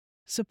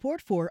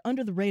Support for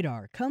Under the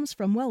Radar comes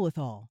from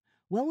Wellwithal.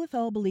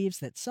 Wellwithal believes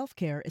that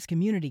self-care is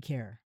community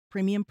care.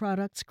 Premium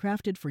products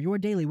crafted for your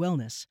daily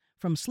wellness,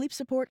 from sleep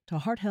support to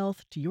heart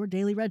health to your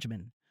daily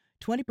regimen.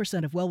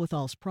 20% of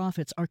Wellwithal's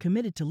profits are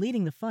committed to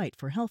leading the fight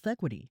for health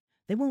equity.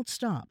 They won't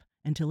stop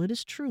until it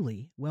is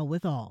truly well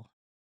with all.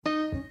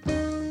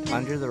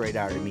 Under the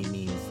radar to me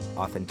means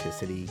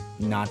authenticity,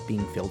 not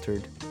being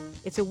filtered.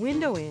 It's a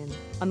window in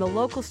on the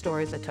local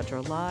stories that touch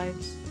our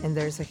lives. And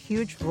there's a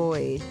huge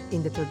void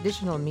in the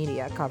traditional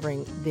media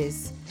covering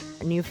these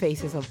new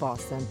faces of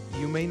Boston.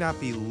 You may not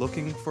be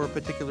looking for a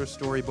particular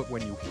story, but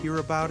when you hear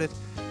about it,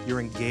 you're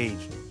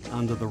engaged.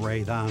 Under the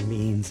radar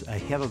means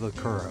ahead of the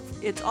curve.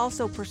 It's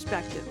also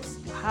perspectives.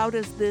 How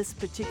does this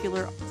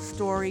particular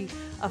story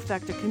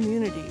affect a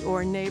community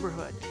or a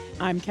neighborhood?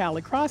 I'm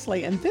Callie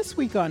Crossley, and this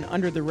week on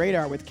Under the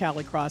Radar with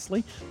Callie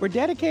Crossley, we're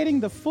dedicating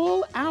the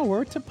full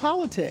hour to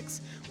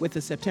politics. With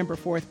the September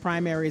 4th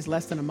primaries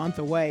less than a month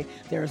away,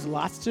 there's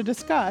lots to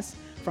discuss,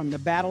 from the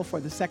battle for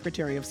the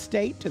Secretary of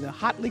State to the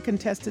hotly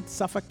contested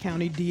Suffolk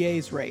County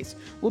DA's race.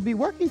 We'll be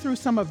working through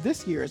some of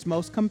this year's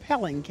most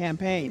compelling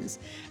campaigns.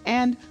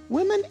 And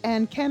women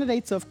and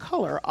candidates of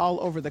color all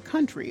over the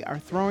country are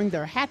throwing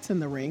their hats in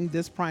the ring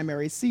this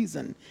primary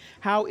season.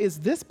 How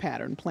is this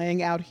pattern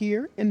playing out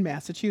here in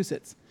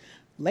Massachusetts?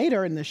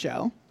 Later in the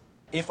show,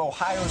 if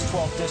Ohio's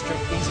 12th district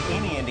is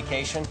any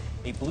indication,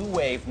 a blue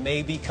wave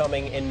may be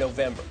coming in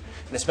November.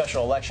 In a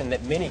special election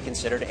that many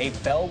considered a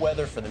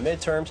bellwether for the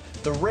midterms,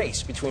 the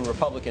race between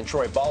Republican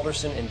Troy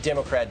Balderson and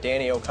Democrat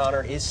Danny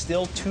O'Connor is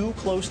still too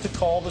close to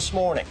call this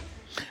morning.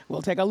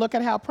 We'll take a look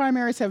at how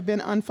primaries have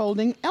been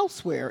unfolding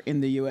elsewhere in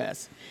the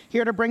U.S.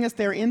 Here to bring us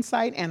their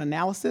insight and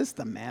analysis,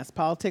 the Mass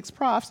Politics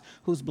Profs,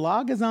 whose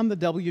blog is on the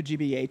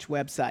WGBH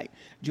website.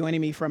 Joining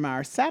me from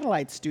our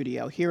satellite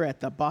studio here at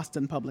the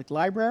Boston Public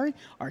Library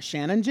are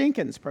Shannon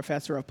Jenkins,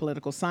 Professor of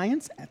Political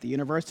Science at the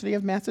University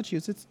of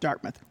Massachusetts,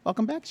 Dartmouth.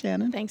 Welcome back,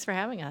 Shannon. Thanks for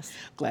having us.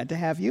 Glad to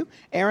have you.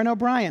 Erin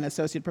O'Brien,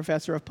 Associate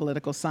Professor of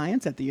Political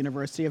Science at the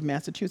University of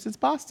Massachusetts,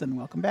 Boston.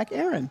 Welcome back,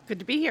 Erin. Good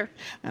to be here.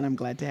 And I'm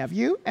glad to have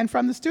you. And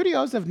from the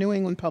studios of New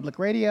England Public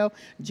Radio,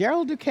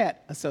 Gerald Duquette,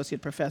 Associate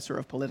Professor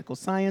of Political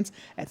Science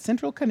at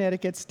Central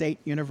Connecticut State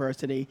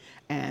University.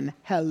 And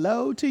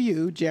hello to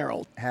you,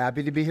 Gerald.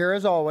 Happy to be here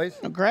as always.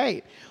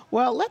 Great.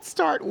 Well, let's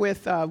start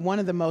with one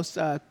of the most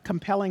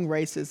compelling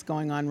races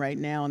going on right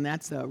now, and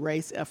that's a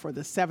race for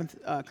the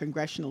 7th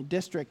Congressional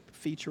District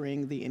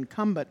featuring the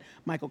incumbent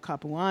Michael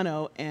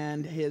Capuano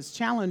and his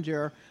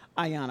challenger,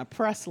 Ayanna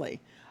Pressley.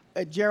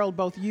 Gerald,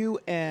 both you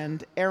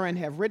and Erin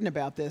have written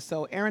about this.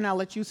 So, Erin, I'll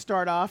let you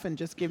start off and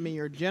just give me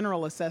your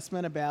general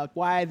assessment about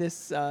why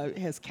this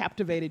has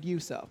captivated you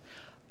so.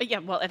 Yeah,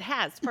 well, it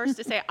has. First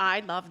to say,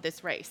 I love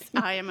this race.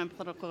 I am a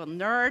political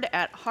nerd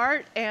at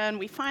heart, and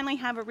we finally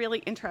have a really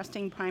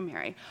interesting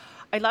primary.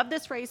 I love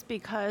this race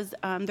because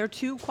they're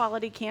two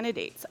quality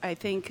candidates. I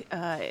think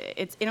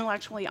it's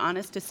intellectually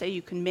honest to say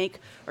you can make,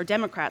 or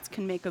Democrats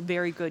can make a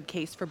very good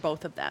case for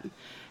both of them.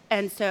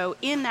 And so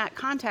in that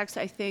context,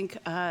 I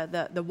think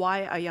the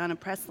why Ayanna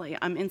Pressley,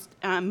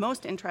 I'm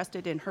most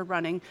interested in her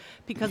running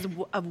because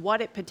of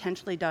what it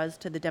potentially does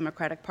to the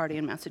Democratic Party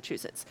in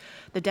Massachusetts.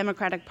 The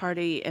Democratic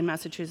Party in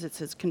Massachusetts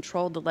has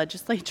controlled the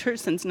legislature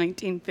since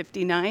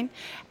 1959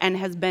 and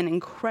has been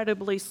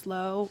incredibly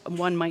slow,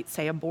 one might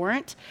say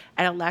abhorrent,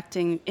 at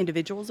electing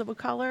individuals of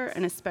color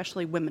and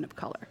especially women of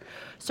color.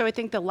 So I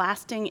think the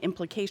lasting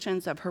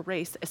implications of her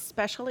race,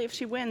 especially if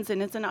she wins,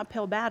 and it's an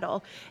uphill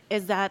battle,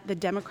 is that the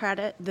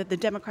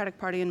Democratic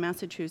Party in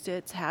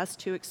Massachusetts has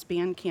to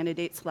expand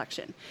candidate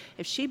selection.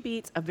 If she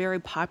beats a very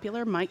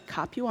popular Mike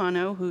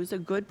Capuano, who's a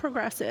good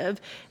progressive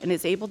and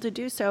is able to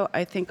do so,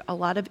 I think a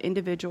lot of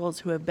individuals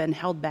who have been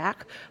held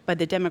back by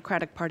the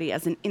Democratic Party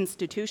as an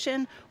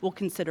institution will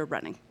consider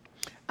running.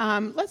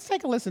 Let's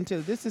take a listen to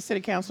this. Is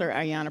City Councilor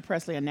Ayanna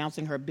Pressley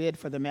announcing her bid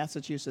for the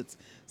Massachusetts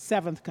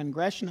 7th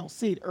congressional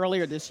seat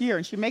earlier this year,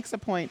 and she makes a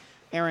point,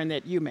 Erin,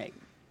 that you make.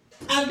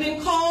 I've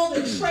been called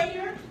a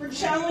traitor for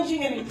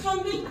challenging an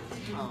incumbent.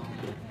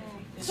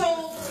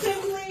 So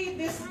simply,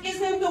 this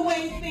isn't the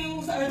way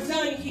things are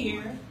done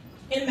here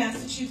in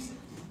Massachusetts.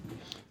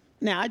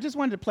 Now, I just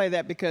wanted to play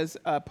that because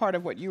part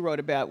of what you wrote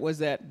about was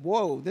that,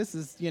 whoa, this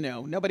is,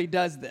 nobody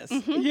does this.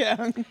 Mm-hmm.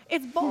 Yeah.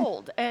 It's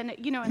bold. And,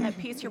 in that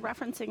piece you're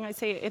referencing, I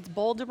say it's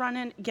bold to run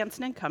against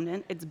an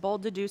incumbent. It's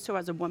bold to do so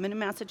as a woman in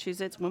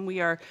Massachusetts when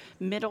we are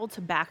middle to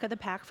back of the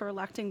pack for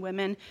electing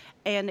women.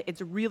 And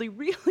it's really,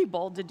 really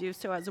bold to do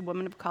so as a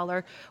woman of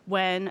color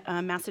when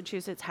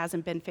Massachusetts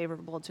hasn't been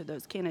favorable to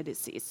those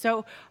candidacies.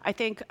 So I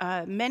think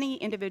many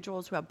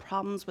individuals who have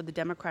problems with the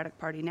Democratic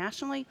Party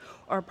nationally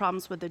or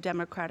problems with the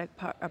Democratic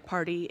Party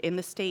in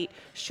the state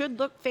should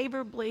look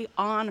favorably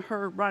on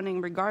her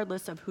running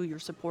regardless of who you're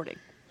supporting.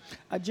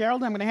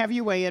 Gerald, I'm going to have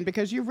you weigh in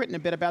because you've written a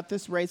bit about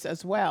this race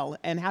as well.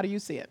 And how do you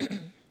see it?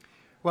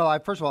 Well,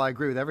 first of all, I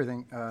agree with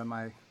everything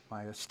my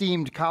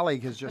esteemed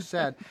colleague has just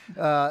said.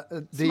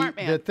 Smart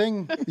man. The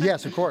thing,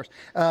 yes, of course.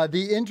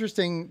 The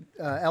interesting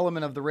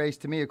element of the race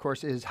to me, of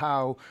course, is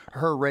how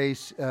her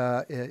race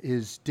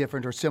is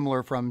different or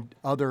similar from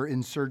other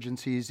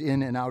insurgencies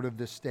in and out of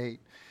the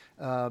state.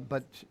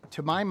 But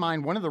to my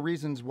mind, one of the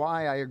reasons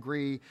why I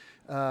agree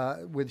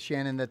with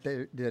Shannon that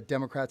the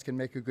Democrats can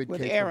make a good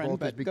with case Aaron, for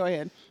both. But go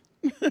ahead.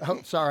 Oh,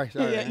 sorry.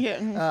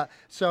 Yeah.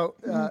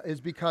 Is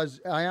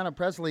because Ayanna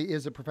Pressley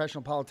is a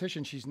professional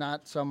politician. She's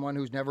not someone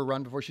who's never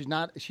run before.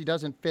 She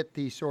doesn't fit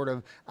the sort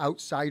of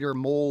outsider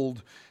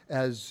mold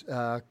as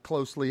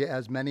closely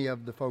as many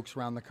of the folks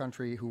around the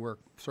country who were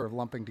sort of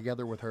lumping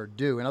together with her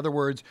do. In other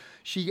words,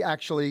 she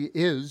actually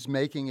is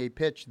making a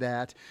pitch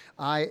that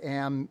I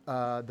am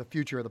the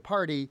future of the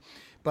party.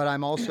 But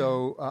I'm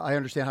also, I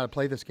understand how to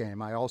play this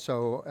game. I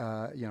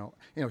also,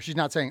 she's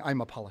not saying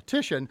I'm a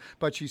politician,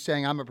 but she's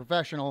saying I'm a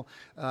professional,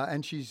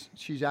 and she's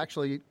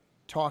actually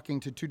talking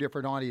to two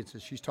different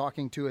audiences. She's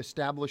talking to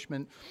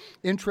establishment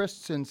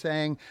interests and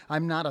saying,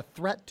 I'm not a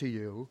threat to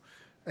you.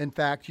 In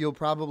fact, you'll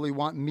probably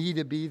want me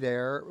to be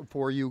there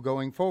for you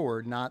going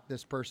forward, not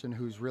this person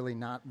who's really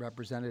not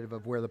representative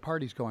of where the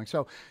party's going.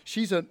 So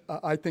she's,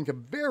 I think, a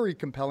very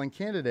compelling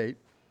candidate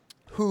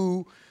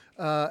who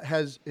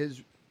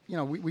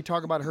we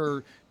talk about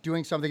her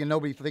doing something and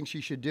nobody thinks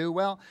she should do.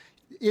 Well,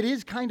 it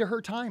is kind of her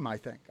time, I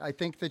think. I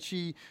think that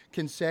she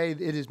can say,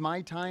 it is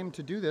my time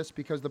to do this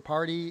because the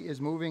party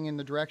is moving in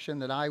the direction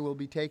that I will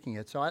be taking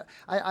it. So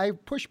I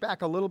push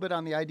back a little bit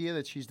on the idea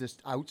that she's this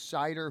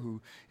outsider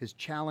who is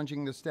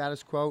challenging the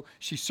status quo.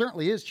 She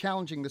certainly is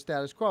challenging the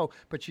status quo,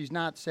 but she's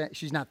not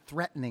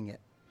threatening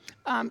it.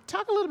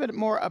 Talk a little bit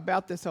more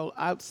about this whole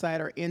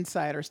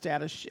outsider-insider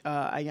status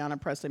Ayanna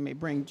Pressley may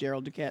bring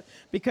Gerald Duquette,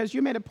 because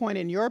you made a point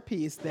in your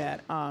piece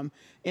that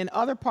in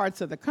other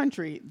parts of the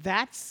country,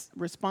 that's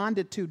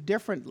responded to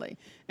differently.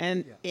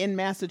 And in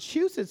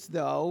Massachusetts,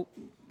 though,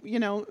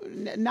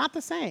 not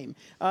the same.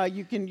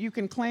 You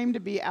can claim to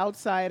be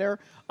outsider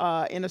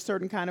in a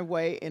certain kind of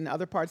way in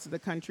other parts of the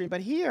country, but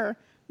here,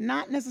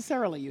 not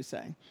necessarily, you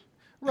say.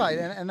 Right,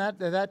 and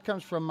that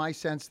comes from my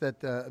sense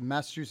that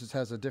Massachusetts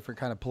has a different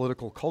kind of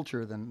political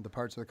culture than the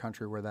parts of the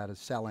country where that is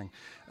selling.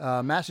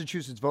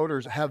 Massachusetts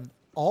voters have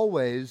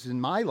always, in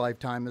my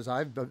lifetime, as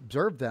I've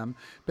observed them,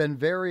 been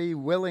very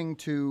willing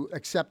to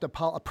accept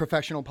a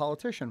professional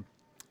politician.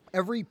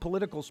 Every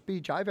political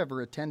speech I've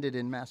ever attended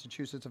in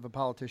Massachusetts of a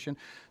politician,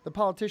 the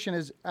politician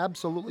is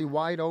absolutely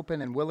wide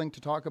open and willing to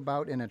talk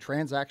about in a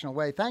transactional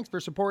way. Thanks for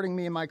supporting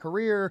me in my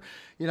career.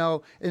 In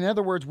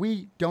other words,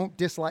 we don't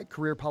dislike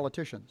career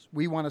politicians.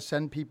 We want to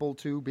send people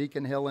to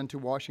Beacon Hill and to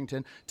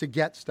Washington to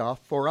get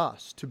stuff for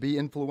us, to be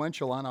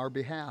influential on our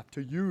behalf,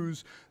 to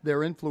use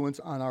their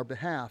influence on our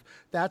behalf.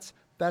 That's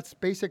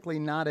basically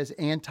not as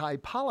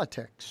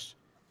anti-politics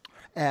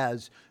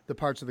as the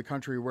parts of the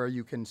country where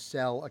you can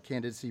sell a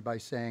candidacy by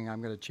saying,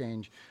 I'm going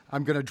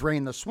to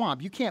drain the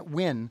swamp. You can't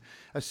win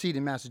a seat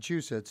in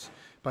Massachusetts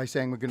by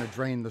saying we're going to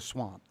drain the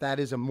swamp. That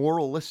is a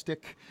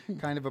moralistic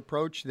kind of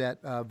approach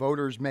that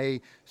voters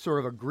may sort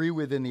of agree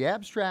with in the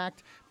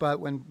abstract, but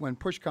when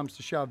push comes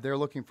to shove, they're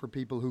looking for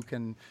people who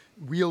can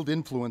wield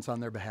influence on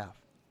their behalf.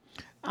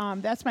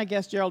 That's my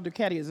guest, Gerald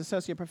Duquette. He is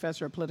Associate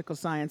Professor of Political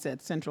Science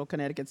at Central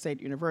Connecticut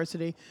State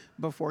University.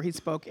 Before he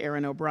spoke,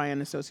 Erin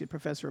O'Brien, Associate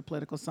Professor of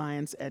Political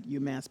Science at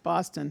UMass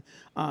Boston,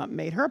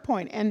 made her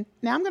point. And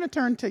now I'm going to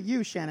turn to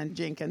you, Shannon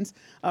Jenkins,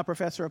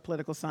 Professor of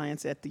Political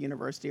Science at the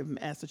University of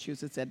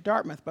Massachusetts at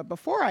Dartmouth. But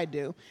before I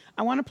do,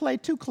 I want to play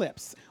two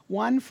clips,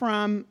 one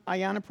from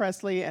Ayanna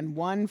Pressley and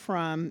one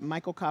from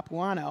Michael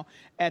Capuano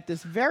at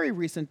this very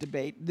recent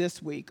debate this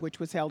week, which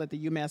was held at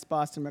the UMass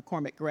Boston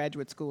McCormick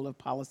Graduate School of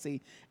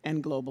Policy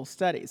and Global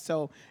Studies.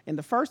 So in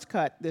the first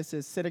cut, this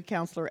is City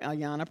Councilor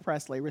Ayanna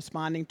Pressley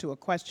responding to a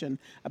question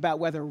about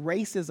whether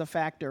race is a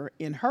factor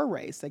in her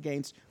race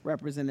against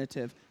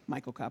Representative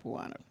Michael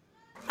Capuano.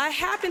 I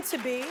happen to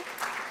be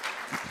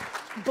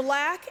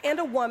Black and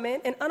a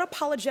woman and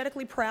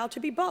unapologetically proud to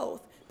be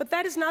both, but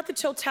that is not the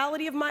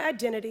totality of my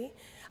identity.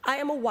 I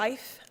am a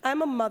wife,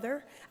 I'm a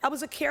mother. I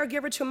was a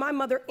caregiver to my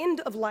mother end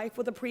of life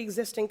with a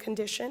pre-existing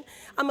condition.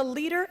 I'm a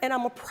leader and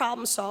I'm a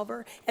problem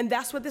solver, and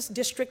that's what this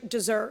district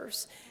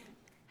deserves.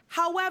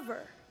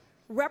 However,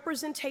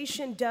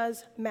 representation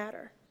does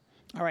matter.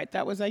 All right,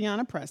 that was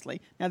Ayanna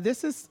Pressley. Now,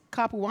 this is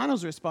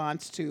Capuano's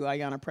response to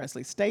Ayanna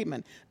Pressley's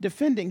statement,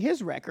 defending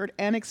his record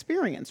and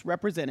experience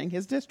representing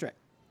his district.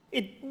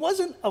 It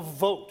wasn't a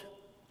vote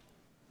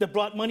that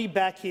brought money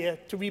back here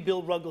to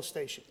rebuild Ruggles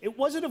Station. It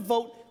wasn't a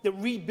vote that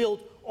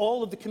rebuilt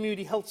all of the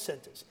community health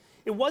centers.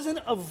 It wasn't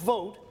a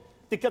vote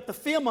that got the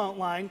Fairmount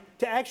line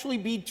to actually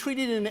be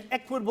treated in an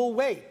equitable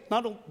way,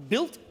 not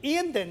built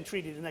and then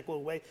treated in an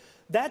equitable way.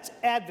 That's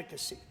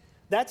advocacy.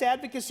 That's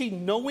advocacy,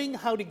 knowing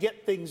how to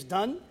get things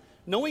done,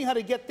 knowing how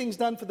to get things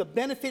done for the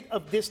benefit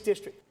of this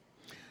district.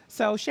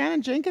 So,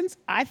 Shannon Jenkins,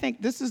 I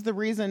think this is the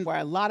reason why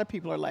a lot of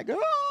people are like,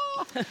 oh,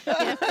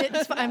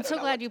 I'm so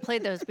glad you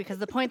played those, because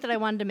the point that I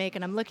wanted to make,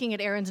 and I'm looking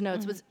at Erin's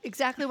notes, was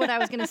exactly what I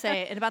was going to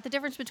say, and about the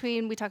difference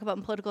between, we talk about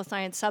in political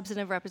science,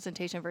 substantive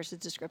representation versus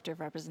descriptive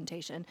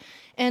representation.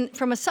 And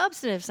from a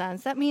substantive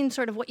sense, that means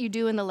sort of what you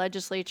do in the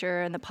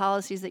legislature and the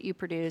policies that you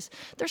produce.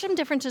 There's some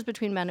differences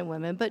between men and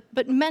women,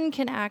 but men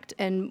can act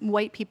and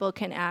white people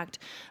can act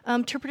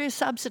to produce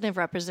substantive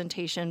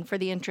representation for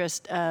the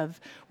interest of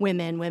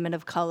women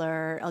of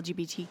color,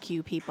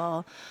 LGBTQ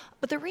people.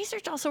 But the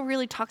research also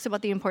really talks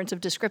about the importance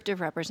of descriptive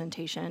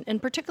representation,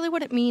 and particularly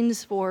what it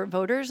means for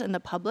voters and the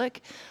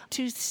public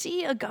to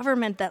see a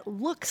government that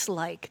looks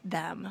like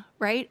them,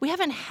 right? We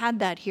haven't had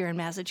that here in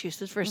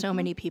Massachusetts for so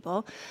many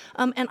people.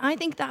 And I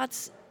think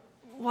that's,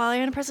 while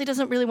Ayanna Pressley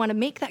doesn't really want to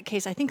make that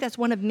case, I think that's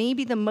one of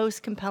maybe the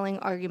most compelling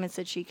arguments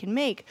that she can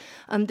make.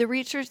 The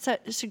research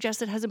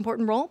suggests it has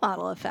important role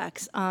model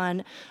effects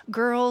on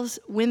girls,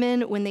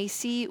 women, when they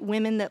see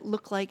women that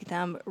look like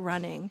them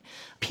running.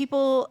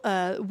 People,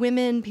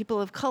 women, people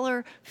of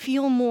color,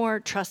 feel more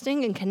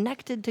trusting and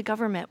connected to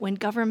government when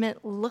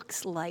government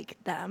looks like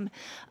them.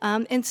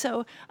 And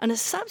so, in a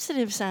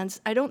substantive sense,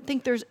 I don't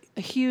think there's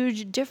a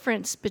huge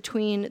difference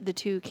between the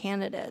two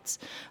candidates.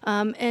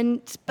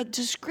 But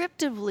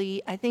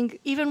descriptively, I think,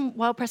 even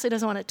while Pressley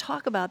doesn't want to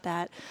talk about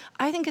that,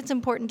 I think it's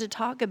important to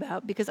talk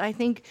about, because I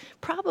think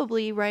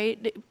probably,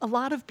 right, a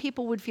lot of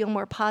people would feel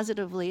more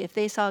positively if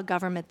they saw a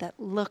government that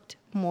looked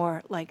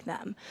more like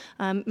them.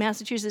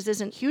 Massachusetts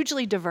isn't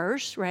hugely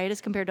diverse, right,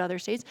 as compared to other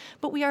states,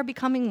 but we are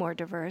becoming more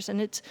diverse.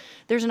 And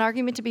there's an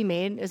argument to be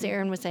made, as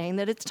Erin was saying,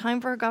 that it's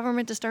time for a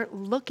government to start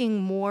looking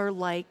more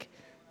like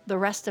the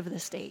rest of the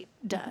state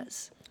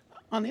does.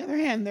 On the other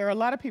hand, there are a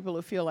lot of people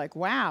who feel like,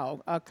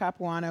 wow,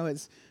 Capuano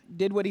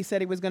did what he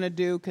said he was going to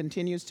do,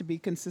 continues to be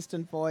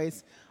consistent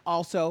voice,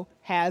 also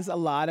has a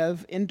lot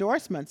of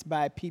endorsements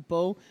by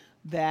people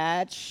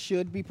that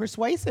should be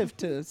persuasive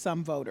to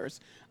some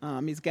voters.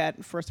 He's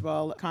got, first of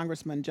all,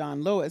 Congressman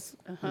John Lewis,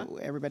 who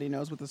everybody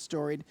knows with a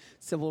storied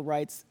civil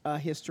rights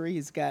history.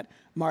 He's got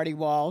Marty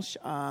Walsh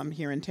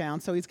here in town.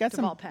 So he's got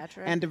Deval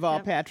Patrick. And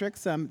Deval Patrick,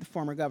 the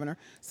former governor,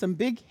 some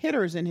big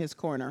hitters in his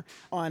corner.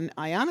 On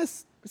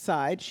Ayanna's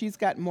side, she's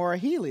got Maura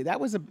Healey. That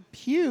was a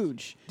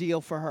huge deal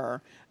for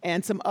her,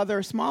 and some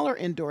other smaller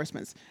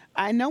endorsements.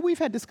 I know we've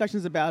had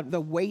discussions about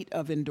the weight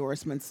of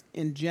endorsements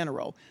in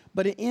general,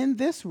 but in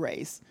this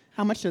race,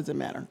 how much does it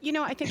matter? You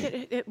know, I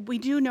think we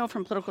do know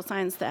from political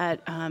science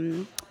that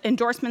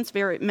endorsements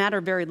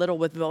matter very little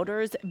with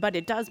voters, but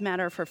it does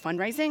matter for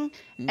fundraising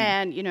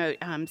and,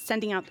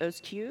 sending out those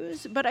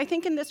cues. But I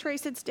think in this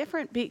race it's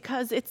different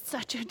because it's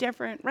such a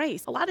different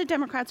race. A lot of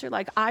Democrats are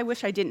like, I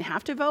wish I didn't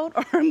have to vote,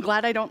 or I'm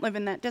glad I don't live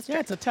in that district.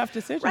 Yeah, it's a tough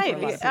decision. Right. For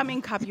a lot of people. I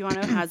mean,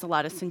 Capuano has a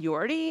lot of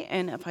seniority,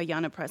 and if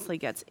Ayanna Pressley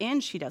gets in,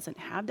 she doesn't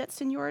have that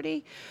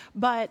seniority.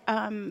 But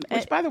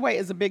which, by the way,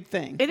 is a big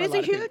thing. It is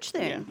a huge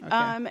thing.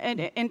 Yeah, okay. And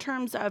in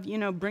terms of,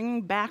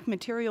 bringing back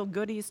material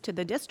goodies to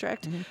the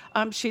district,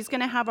 she's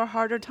going to have a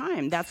harder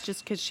time. That's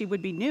just because she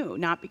would be new,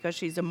 not because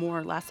she's a more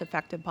or less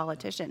effective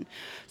politician.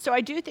 So I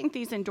do think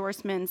these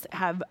endorsements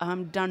have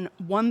done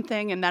one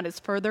thing, and that is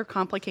further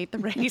complicate the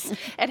race.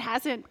 It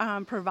hasn't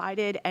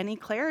provided any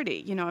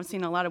clarity. I've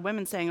seen a lot of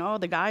women saying, oh,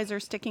 the guys are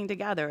sticking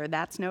together.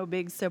 That's no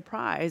big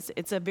surprise.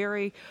 It's a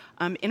very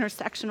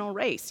intersectional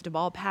race.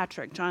 Deval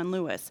Patrick, John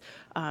Lewis,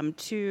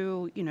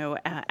 two,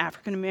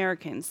 African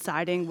Americans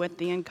siding with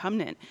the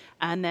incumbent,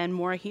 and then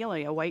Maura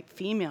Healey, a white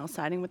female,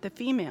 siding with the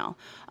female.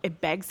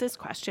 It begs this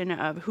question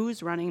of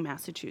who's running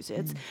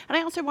Massachusetts. And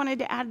I also wanted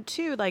to add,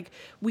 too,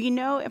 we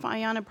know if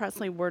Ayanna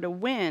Pressley were to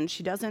win,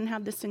 she doesn't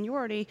have the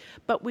seniority,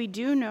 but we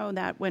do know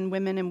that when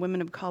women and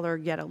women of color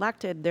get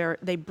elected,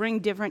 they bring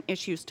different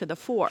issues to the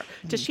fore.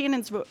 To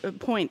Shannon's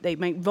point, they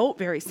might vote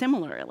very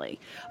similarly,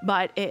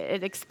 but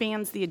it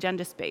expands the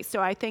agenda space. So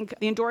I think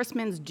the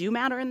endorsements do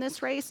matter in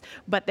this race,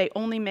 but they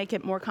only make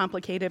it more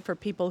complicated for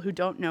people who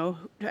don't know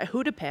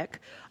who to pick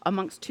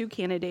amongst two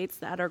candidates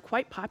that are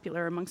quite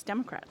popular amongst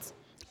Democrats.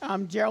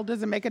 Gerald,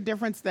 does it make a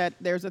difference that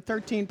there's a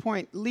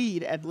 13-point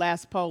lead at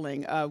last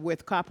polling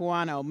with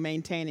Capuano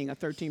maintaining a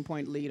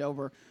 13-point lead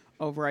over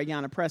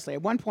Ayanna Pressley?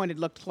 At one point, it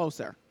looked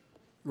closer.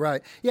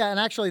 Right. Yeah, and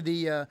actually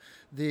the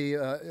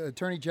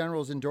Attorney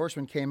General's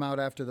endorsement came out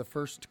after the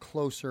first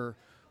closer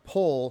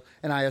poll,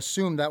 and I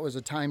assume that was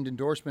a timed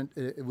endorsement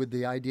with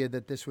the idea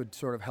that this would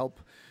sort of help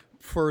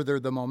further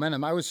the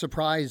momentum. I was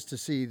surprised to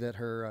see that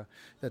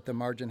that the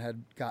margin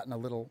had gotten a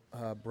little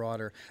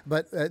broader.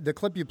 But the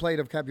clip you played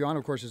of Capuano,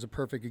 of course, is a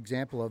perfect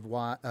example of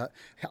why.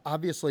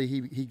 Obviously,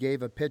 he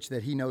gave a pitch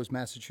that he knows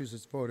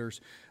Massachusetts voters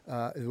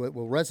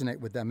will resonate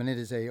with them, and it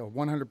is a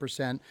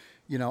 100%.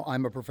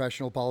 I'm a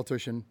professional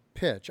politician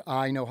pitch.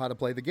 I know how to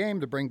play the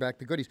game to bring back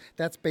the goodies.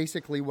 That's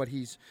basically what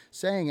he's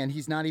saying, and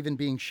he's not even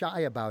being shy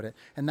about it.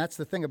 And that's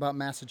the thing about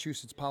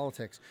Massachusetts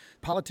politics.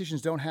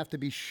 Politicians don't have to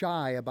be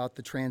shy about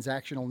the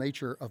transactional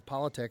nature of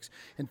politics.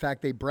 In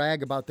fact, they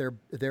brag about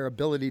their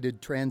ability to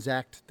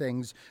transact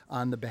things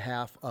on the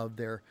behalf of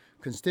their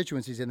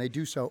constituencies, and they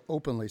do so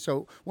openly.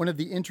 So one of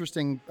the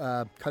interesting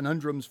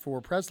conundrums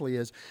for Presley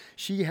is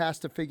she has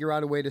to figure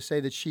out a way to say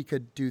that she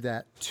could do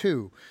that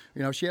too.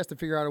 She has to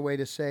figure out a way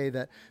to say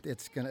that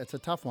it's a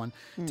tough one,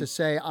 to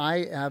say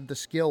I have the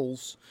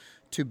skills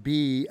to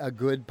be a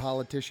good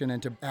politician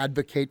and to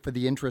advocate for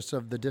the interests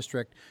of the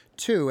district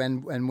too.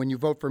 And when you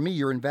vote for me,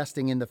 you're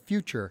investing in the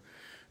future.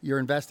 You're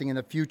investing in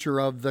the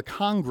future of the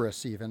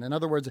Congress even. In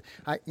other words,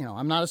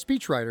 I'm not a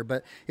speechwriter,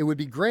 but it would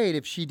be great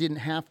if she didn't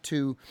have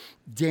to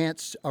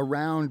dance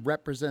around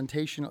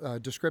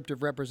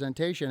descriptive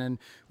representation, and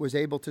was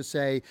able to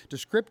say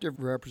descriptive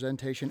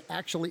representation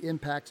actually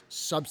impacts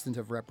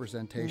substantive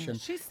representation.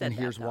 She said and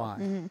here's that, though. why.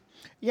 Mm-hmm.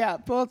 Yeah,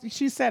 well,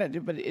 she said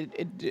it, but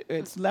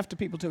it's left to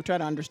people to try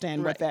to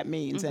understand what that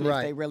means and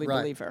if they really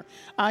believe her.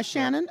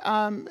 Shannon,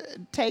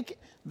 take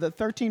the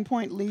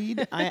 13-point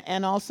lead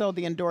and also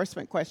the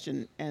endorsement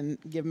question and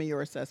give me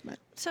your assessment.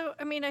 So,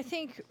 I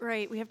think,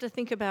 we have to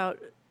think about,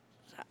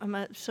 I'm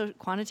a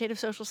quantitative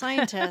social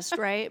scientist,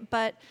 right?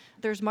 But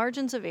there's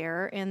margins of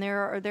error, and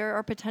there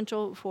are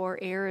potential for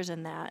errors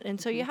in that. And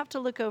so you have to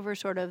look over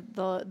sort of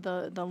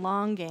the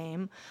long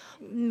game.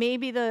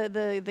 Maybe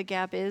the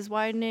gap is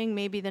widening.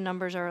 Maybe the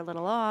numbers are a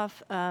little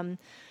off.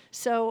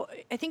 So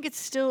I think it's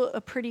still a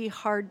pretty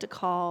hard to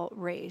call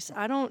race.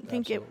 I don't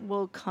think it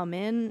will come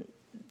in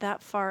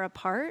that far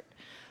apart,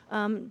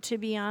 to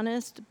be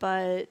honest,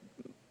 but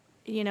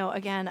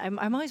again,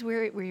 I'm always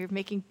worried where you're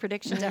making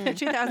predictions after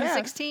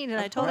 2016, and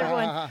I told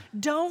everyone,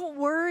 don't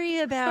worry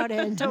about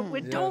it.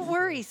 Don't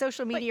worry.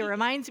 Social media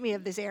reminds me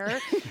of this error,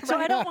 so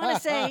I don't want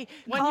to say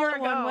call it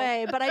one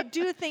way, but I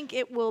do think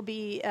it will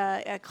be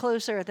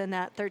closer than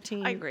that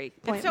 13. I agree.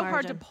 Point It's so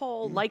hard to margin.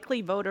 poll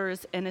likely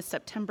voters in a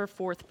September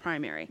 4th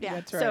primary. Yeah.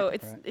 That's right. So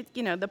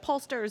the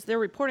pollsters, they're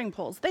reporting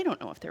polls. They don't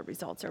know if their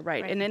results are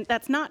right. And then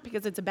that's not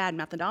because it's a bad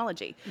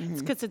methodology.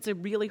 It's because it's a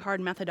really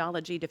hard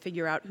methodology to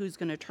figure out who's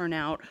going to turn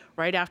out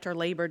right after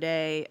Labor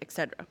Day, et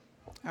cetera.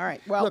 All right.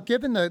 Well, look,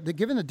 given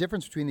the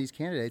difference between these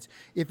candidates,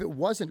 if it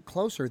wasn't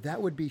closer,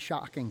 that would be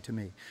shocking to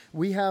me.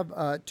 We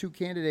have two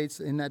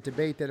candidates in that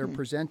debate that are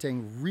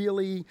presenting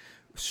really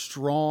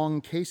strong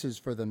cases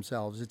for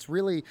themselves.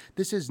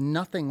 This is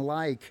nothing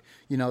like,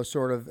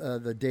 sort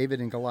of the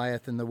David and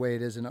Goliath in the way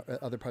it is in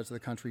other parts of the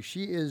country.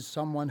 She is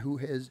someone who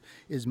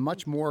is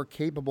much more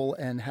capable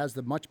and has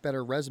the much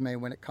better resume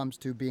when it comes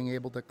to being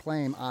able to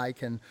claim I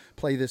can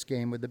play this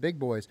game with the big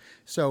boys.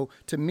 So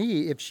to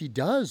me, if she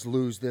does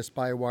lose this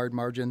by a wide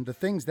margin, the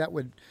things that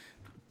would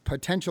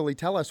potentially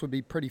tell us would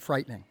be pretty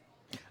frightening.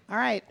 all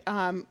right.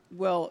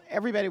 Well,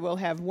 everybody will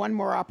have one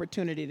more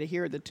opportunity to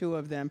hear the two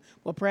of them.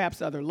 Well,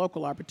 perhaps other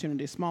local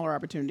opportunities, smaller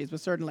opportunities,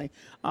 but certainly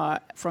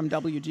from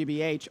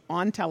WGBH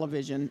on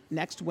television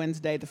next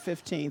Wednesday, the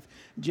 15th.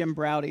 Jim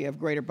Braude of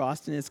Greater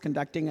Boston is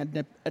conducting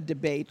a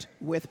debate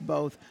with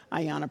both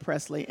Ayanna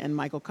Pressley and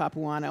Michael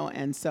Capuano.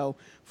 And so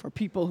for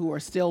people who are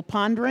still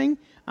pondering,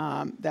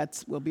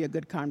 that will be a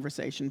good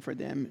conversation for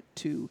them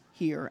to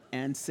hear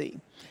and see.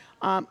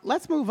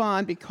 Let's move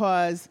on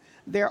because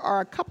there are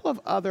a couple of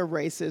other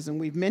races, and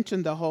we've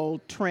mentioned the whole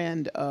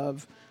trend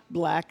of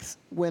black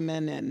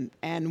women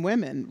and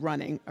women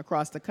running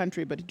across the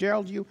country. But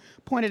Gerald, you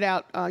pointed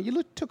out,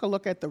 you took a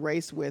look at the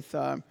race with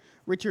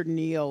Richard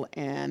Neal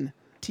and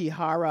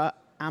Tihara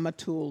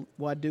Amatul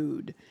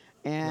Wadud,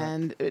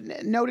 and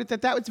noted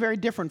that was very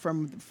different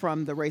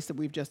from the race that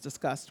we've just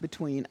discussed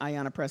between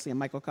Ayanna Pressley and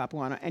Michael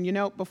Capuano. And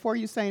before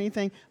you say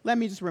anything, let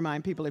me just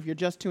remind people, if you're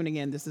just tuning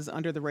in, this is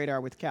Under the Radar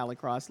with Callie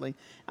Crossley.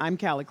 I'm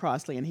Callie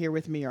Crossley, and here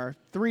with me are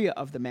three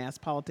of the Mass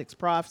Politics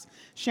profs: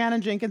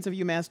 Shannon Jenkins of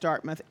UMass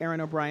Dartmouth,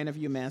 Aaron O'Brien of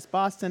UMass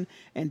Boston,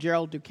 and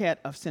Gerald Duquette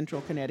of Central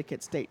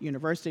Connecticut State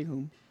University,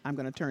 whom I'm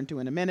going to turn to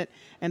in a minute.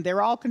 And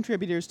they're all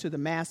contributors to the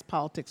Mass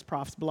Politics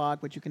Profs blog,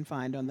 which you can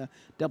find on the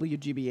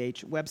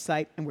WGBH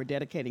website. And we're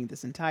dedicating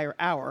this entire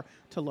hour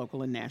to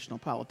local and national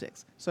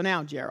politics. So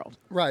now, Gerald.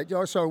 Right.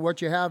 So what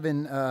you have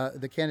in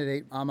the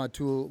candidate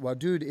Amatul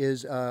Wadud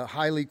is a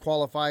highly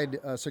qualified,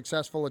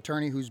 successful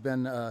attorney who's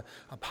been a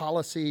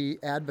policy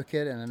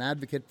advocate and an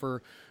advocate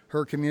for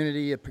her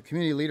community, a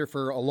community leader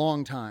for a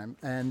long time.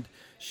 And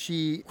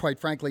she, quite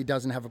frankly,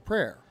 doesn't have a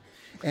prayer.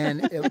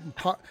 And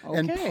part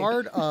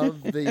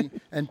of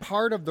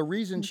the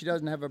reason she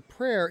doesn't have a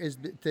prayer is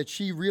that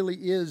she really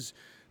is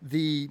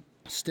the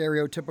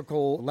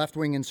stereotypical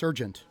left-wing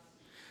insurgent.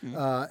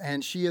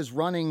 And she is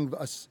running,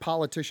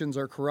 politicians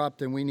are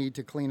corrupt and we need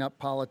to clean up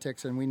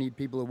politics and we need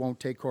people who won't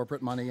take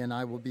corporate money and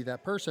I will be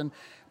that person,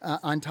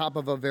 on top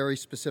of a very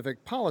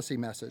specific policy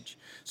message.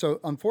 So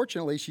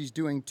unfortunately, she's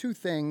doing two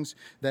things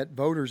that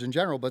voters in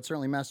general, but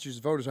certainly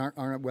Massachusetts voters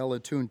aren't well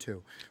attuned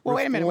to. Well,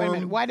 wait a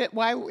minute.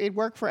 Why it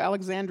worked for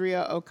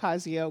Alexandria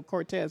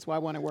Ocasio-Cortez? Why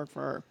won't it work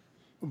for her?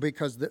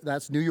 Because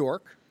that's New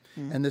York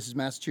and this is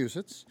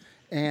Massachusetts.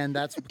 And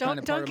that's kind of part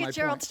of my point. Don't get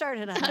Gerald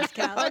started on this,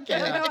 Cal.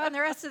 Okay. We'll go on the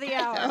rest of the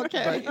hour.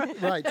 Okay.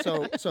 Right.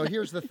 So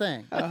here's the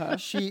thing.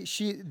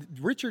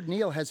 Richard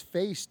Neal has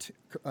faced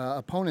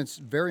opponents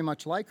very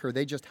much like her.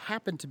 They just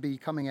happen to be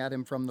coming at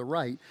him from the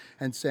right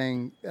and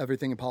saying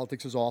everything in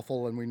politics is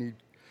awful and we need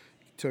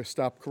to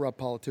stop corrupt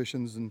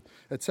politicians and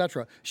et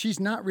cetera. She's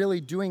not really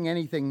doing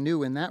anything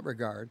new in that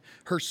regard.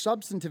 Her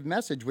substantive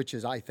message, which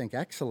is, I think,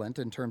 excellent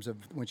in terms of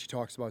when she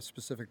talks about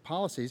specific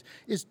policies,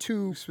 is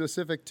too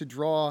specific to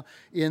draw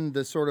in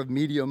the sort of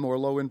medium or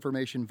low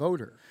information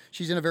voter.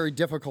 She's in a very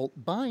difficult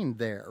bind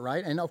there,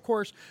 right? And of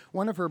course,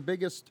 one of her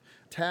biggest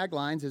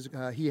taglines is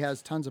he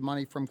has tons of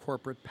money from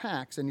corporate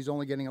PACs and he's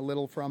only getting a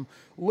little from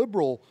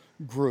liberal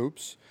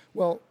groups.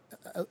 Well,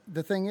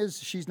 the thing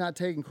is, she's not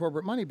taking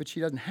corporate money, but she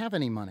doesn't have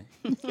any money.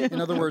 In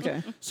other words,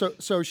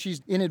 so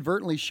she's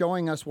inadvertently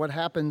showing us what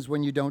happens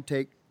when you don't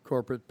take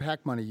corporate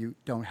PAC money. You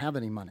don't have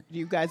any money. Do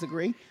you guys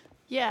agree?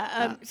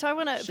 Yeah. So I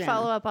want to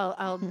follow up.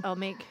 I'll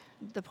make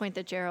the point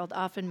that Gerald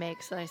often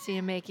makes, that I see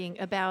him making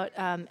about,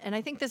 and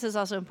I think this is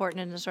also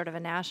important in a sort of a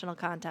national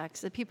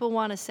context, that people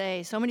want to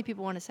say, so many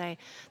people want to say,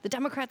 the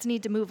Democrats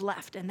need to move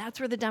left, and that's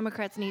where the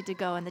Democrats need to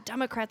go, and the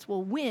Democrats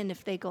will win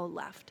if they go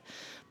left.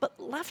 But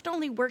left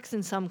only works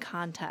in some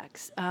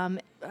contexts.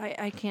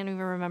 I can't even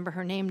remember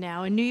her name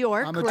now. In New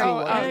York,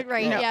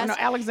 right? No,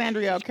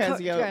 Alexandria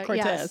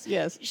Ocasio-Cortez,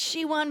 yes.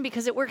 She won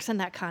because it works in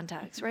that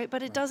context, right?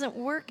 But it doesn't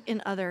work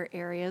in other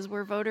areas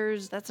where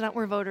voters, that's not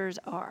where voters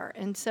are.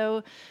 And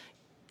so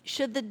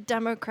should the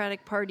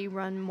Democratic Party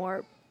run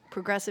more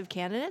progressive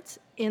candidates?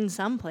 In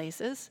some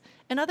places.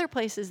 In other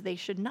places, they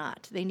should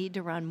not. They need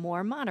to run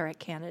more moderate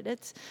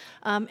candidates.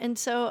 And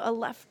so a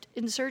left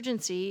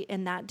insurgency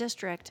in that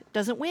district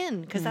doesn't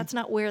win because that's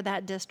not where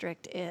that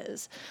district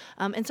is.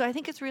 And so I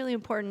think it's really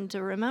important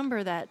to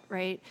remember that,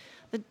 right?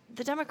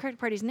 The Democratic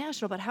Party is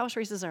national, but House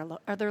races are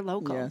they're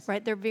local,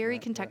 right? They're very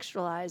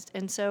contextualized.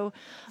 And so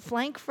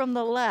flank from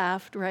the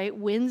left, right,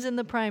 wins in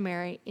the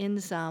primary in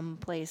some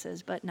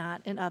places, but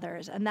not in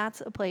others. And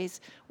that's a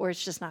place where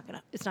it's just not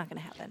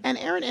gonna happen. And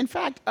Erin, in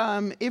fact,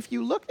 if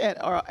you look at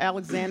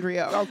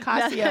Alexandria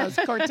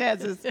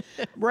Ocasio-Cortez's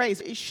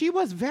race, she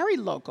was very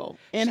local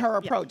in her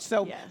approach.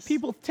 So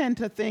people tend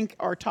to think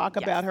or talk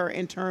about her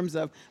in terms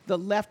of the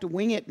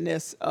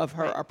left-wingedness of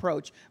her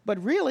approach.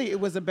 But really, it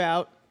was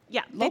about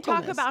they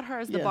talk about her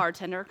as the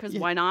bartender because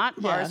why not?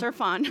 Bars are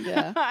fun. You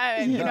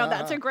know,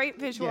 that's a great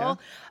visual.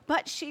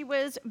 But she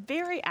was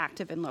very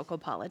active in local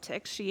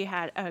politics. She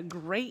had a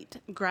great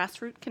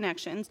grassroots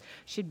connections.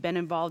 She'd been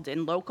involved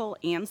in local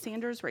and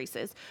Sanders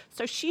races.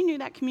 So she knew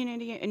that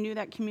community and knew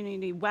that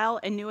community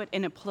well and knew it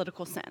in a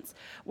political sense.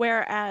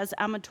 Whereas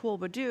Amatul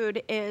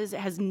Wadud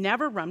has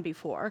never run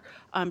before.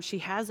 She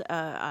has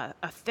a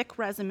thick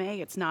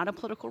resume. It's not a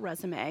political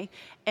resume.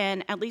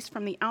 And at least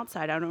from the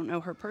outside, I don't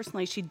know her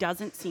personally, she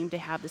doesn't seem to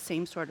have the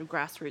same sort of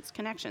grassroots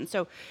connection.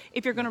 So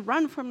if you're going to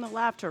run from the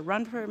left or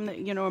run from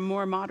the, a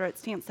more moderate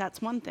stance, that's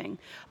one thing.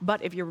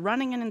 But if you're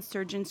running an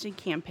insurgency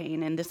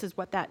campaign, and this is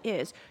what that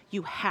is,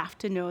 you have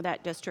to know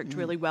that district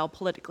really well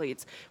politically.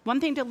 It's one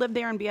thing to live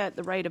there and be at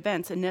the right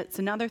events, and it's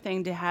another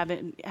thing to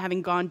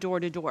having gone door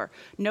to door,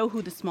 know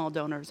who the small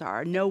donors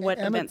are, know what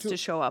events to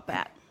show up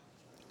at.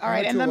 All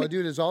right, and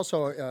Wadud is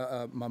also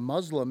a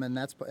Muslim, and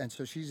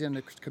so she's in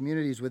the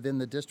communities within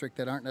the district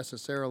that aren't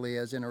necessarily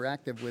as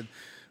interactive with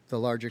the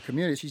larger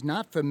community. She's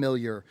not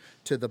familiar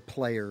to the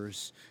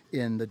players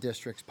in the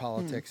district's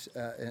politics,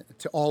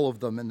 to all of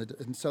them.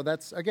 And so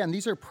that's, again,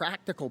 these are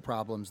practical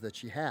problems that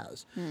she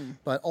has.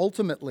 But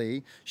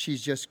ultimately,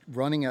 she's just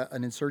running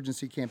an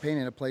insurgency campaign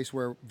in a place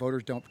where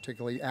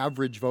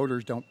average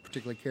voters don't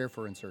particularly care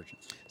for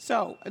insurgents.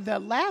 So the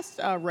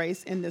last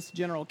race in this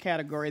general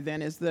category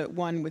then is the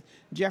one with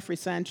Jeffrey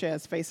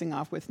Sanchez facing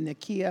off with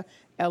Nikia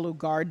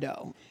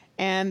Elugardo.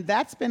 And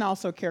that's been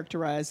also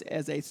characterized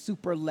as a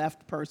super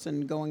left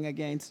person going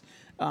against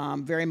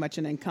very much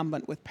an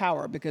incumbent with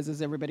power because,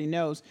 as everybody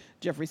knows,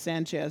 Jeffrey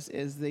Sanchez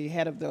is the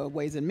head of the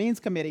Ways and Means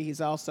Committee.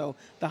 He's also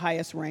the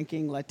highest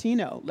ranking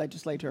Latino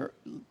legislator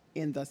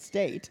in the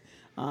state,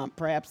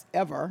 perhaps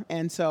ever.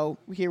 And so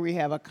here we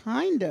have a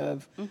kind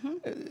of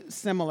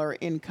similar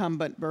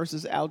incumbent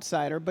versus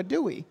outsider, but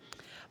do we?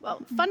 Well,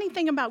 funny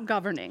thing about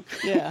governing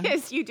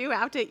is you do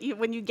have to,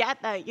 when you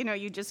get that,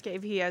 you just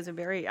gave, he has a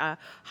very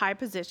high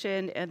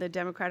position in the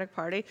Democratic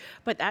Party,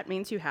 but that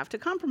means you have to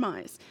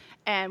compromise.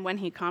 And when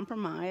he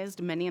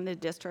compromised, many in the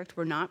district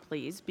were not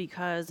pleased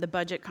because the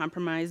budget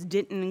compromise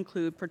didn't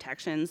include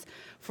protections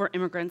for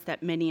immigrants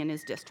that many in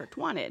his district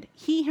wanted.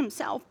 He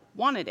himself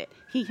wanted it.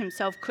 He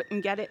himself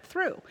couldn't get it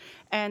through.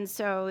 And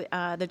so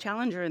the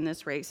challenger in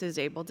this race is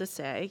able to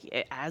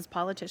say, as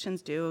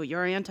politicians do,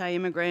 you're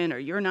anti-immigrant or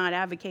you're not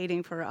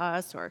advocating for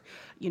us or,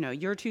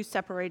 you're too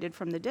separated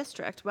from the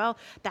district. Well,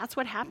 that's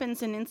what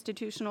happens in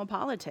institutional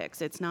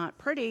politics. It's not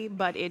pretty,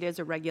 but it is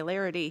a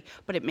regularity,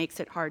 but it makes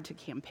it hard to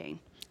campaign.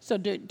 So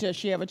does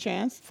she have a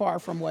chance, far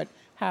from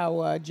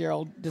how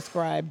Gerald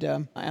described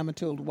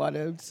Amatul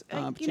Wadud's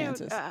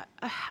chances?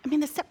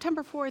 The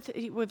September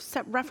 4th,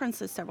 we've referenced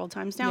this several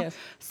times now. Yes.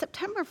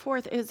 September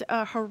 4th is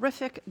a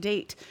horrific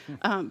date.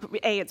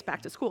 A, it's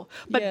back to school.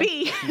 But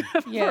B,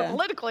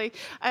 politically,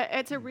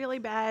 it's a really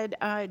bad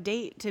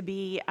date to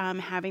be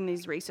having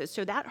these races.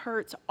 So that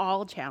hurts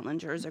all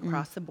challengers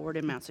across the board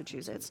in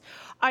Massachusetts.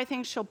 I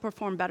think she'll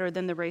perform better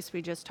than the race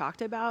we just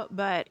talked about.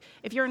 But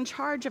if you're in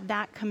charge of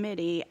that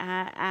committee,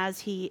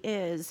 as he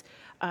is,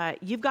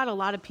 you've got a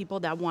lot of people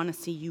that want to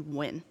see you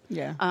win.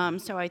 Yeah.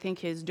 So I think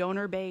his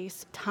donor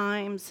base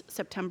times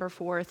September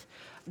 4th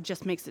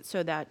just makes it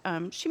so that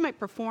she might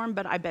perform,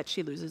 but I bet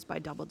she loses by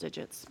double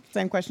digits.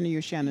 Same question to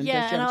you, Shannon.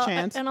 Yeah, Does she have a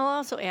chance? and I'll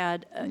also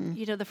add,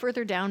 the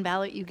further down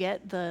ballot you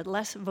get, the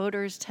less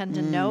voters tend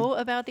to know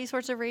about these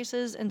sorts of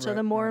races, and so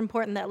the more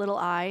important that little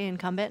I,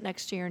 incumbent,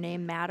 next to your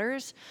name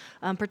matters,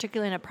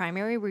 particularly in a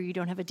primary where you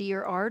don't have a D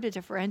or R to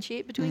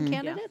differentiate between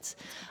candidates.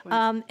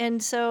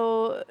 And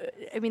so,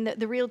 I mean,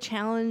 the real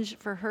challenge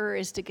for her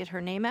is to get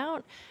her name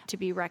out, to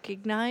be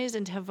recognized,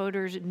 and to have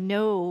voters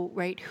know,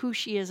 right, who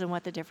she is and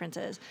what the difference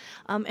is.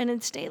 And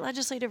in state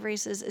legislative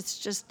races,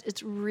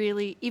 it's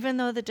really, even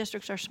though the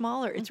districts are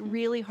smaller, it's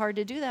really hard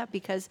to do that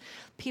because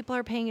people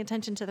are paying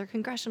attention to their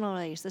congressional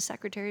race, the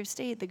Secretary of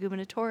State, the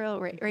gubernatorial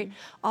race, right?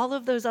 All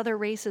of those other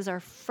races are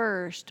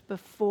first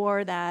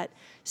before that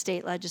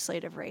state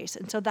legislative race.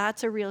 And so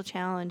that's a real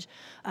challenge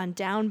on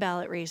down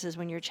ballot races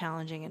when you're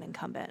challenging an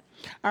incumbent.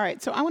 All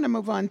right, so I want to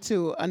move on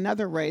to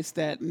another race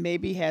that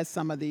maybe has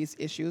some of these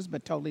issues,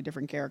 but totally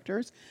different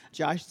characters.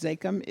 Josh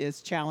Zakim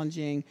is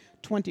challenging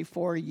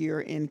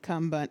 24-year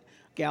incumbent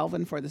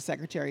Galvin for the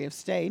Secretary of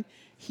State.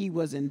 He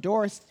was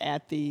endorsed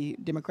at the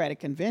Democratic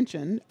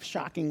Convention,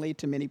 shockingly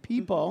to many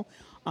people.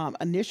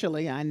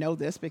 Initially, I know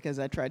this because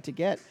I tried to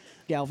get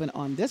Galvin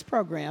on this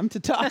program to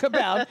talk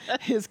about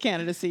his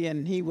candidacy,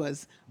 and he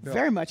was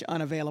very much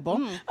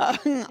unavailable.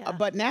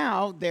 But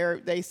now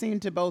they seem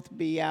to both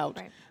be out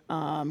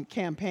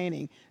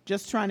campaigning.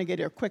 Just trying to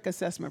get a quick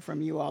assessment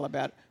from you all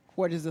about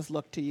where does this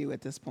look to you at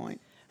this point?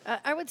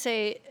 I would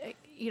say,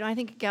 I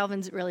think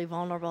Galvin's really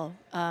vulnerable.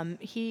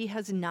 He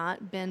has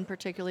not been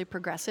particularly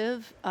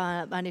progressive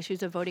on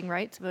issues of voting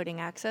rights, voting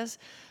access.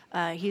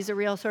 He's a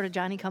real sort of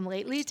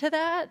Johnny-come-lately to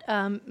that.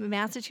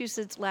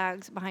 Massachusetts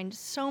lags behind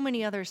so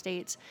many other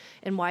states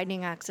in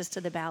widening access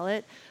to the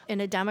ballot.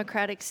 In a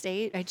Democratic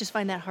state, I just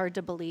find that hard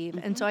to believe.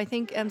 And so I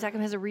think Zakim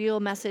has a real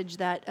message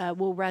that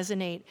will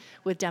resonate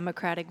with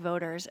Democratic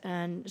voters.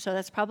 And so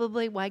that's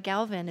probably why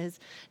Galvin is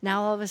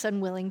now all of a sudden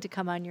willing to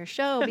come on your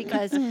show,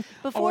 because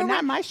before...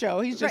 not my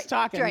show. He's just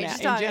talking in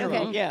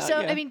general. Okay. So,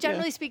 I mean,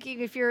 generally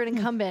speaking, if you're an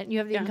incumbent, you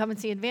have the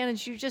incumbency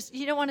advantage,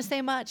 you don't want to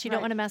say much. You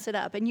don't want to mess it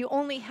up. And you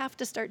only have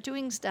to start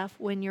doing stuff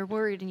when you're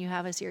worried and you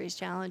have a serious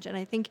challenge. And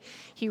I think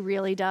he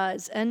really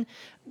does. And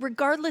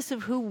regardless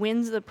of who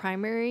wins the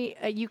primary,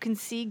 you can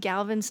see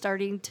Galvin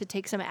starting to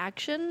take some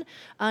action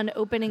on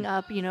opening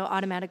up,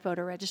 automatic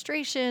voter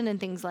registration and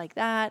things like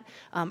that,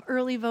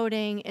 early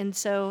voting. And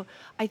so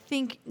I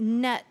think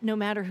no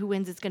matter who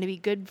wins, it's going to be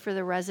good for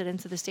the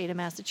residents of the state of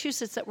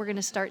Massachusetts that we're going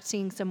to start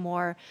seeing some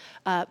more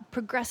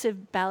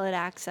progressive ballot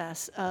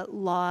access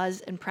laws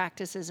and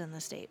practices in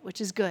the state,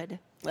 which is good.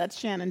 That's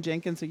Shannon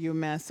Jenkins of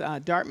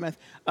UMass Dartmouth.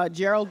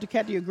 Gerald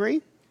Duquette, do you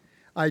agree?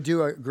 I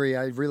do agree.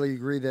 I really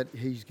agree that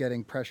he's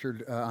getting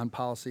pressured on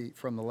policy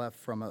from the left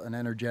from an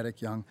energetic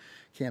young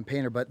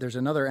campaigner. But there's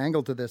another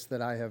angle to this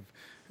that I have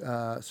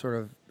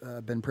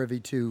been privy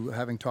to,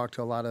 having talked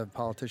to a lot of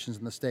politicians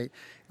in the state.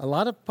 A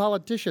lot of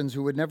politicians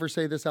who would never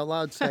say this out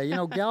loud say,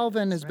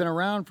 Galvin has been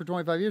around for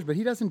 25 years, but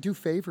he doesn't do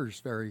favors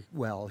very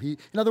well.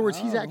 In other words,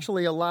 he's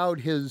actually allowed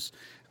his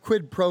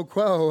quid pro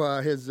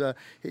quo,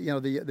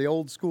 the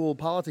old school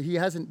politics. He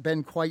hasn't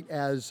been quite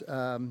as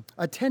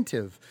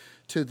attentive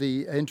to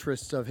the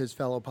interests of his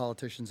fellow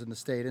politicians in the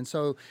state. And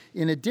so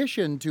in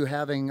addition to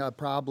having a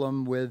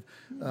problem with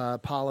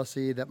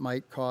policy that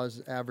might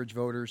cause average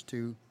voters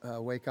to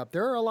wake up,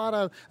 there are a lot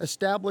of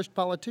established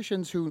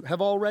politicians who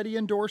have already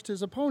endorsed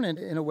his opponent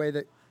in a way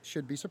that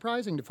should be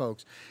surprising to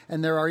folks.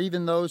 And there are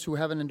even those who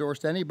haven't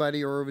endorsed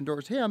anybody or have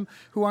endorsed him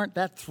who aren't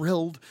that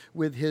thrilled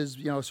with his,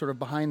 sort of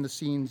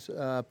behind-the-scenes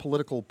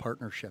political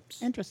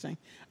partnerships. Interesting.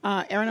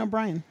 Erin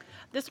O'Brien.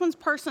 This one's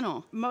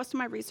personal. Most of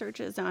my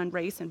research is on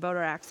race and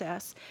voter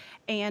access.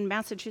 And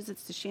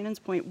Massachusetts, to Shannon's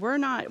point,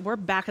 we're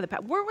back of the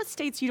pack. We're with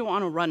states you don't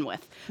want to run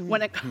with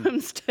when it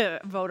comes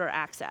to voter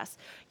access.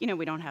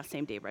 We don't have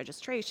same-day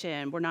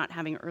registration. We're not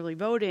having early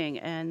voting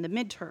and the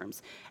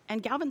midterms.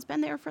 And Galvin's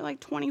been there for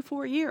like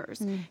 24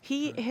 years.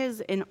 He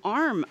is an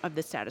arm of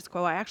the status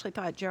quo. I actually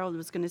thought Gerald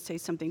was going to say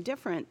something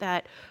different,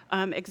 that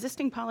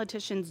existing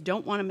politicians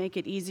don't want to make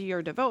it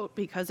easier to vote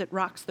because it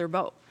rocks their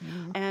vote.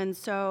 And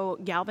so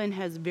Galvin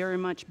has very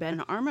much been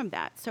an arm of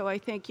that. So I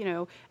think,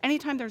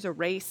 anytime there's a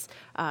race,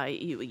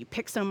 you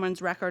pick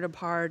someone's record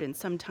apart, and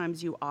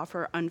sometimes you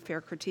offer unfair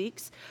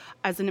critiques.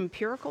 As an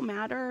empirical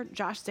matter,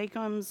 Josh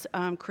Zakim's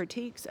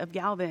critiques of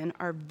Galvin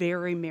are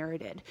very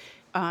merited.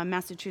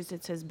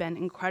 Massachusetts has been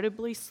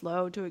incredibly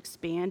slow to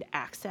expand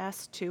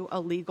access to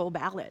a legal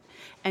ballot,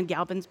 and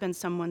Galvin's been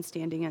someone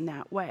standing in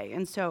that way.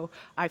 And so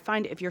I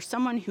find if you're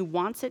someone who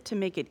wants it to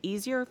make it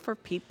easier for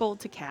people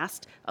to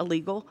cast a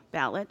legal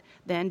ballot,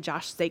 then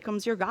Josh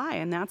Zakim's your guy,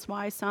 and that's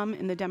why some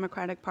in the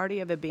Democratic Party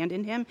have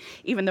abandoned him,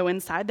 even though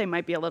inside they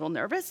might be a little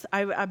nervous.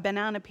 I've been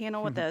on a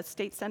panel with a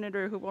state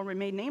senator who will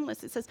remain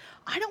nameless. It says,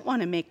 I don't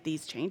want to make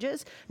these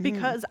changes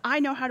because I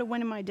know how to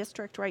win in my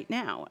district right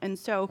now. And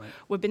so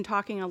we've been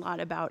talking a lot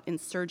about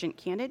insurgent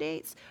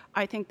candidates.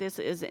 I think this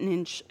is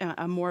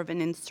more of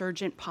an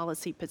insurgent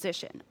policy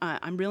position.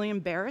 I'm really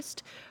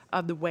embarrassed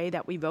of the way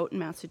that we vote in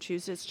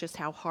Massachusetts, just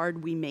how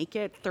hard we make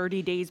it.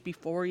 30 days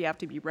before you have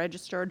to be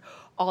registered,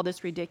 all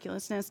this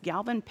ridiculousness.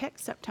 Galvin picked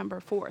September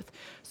 4th.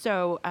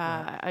 So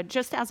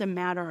just as a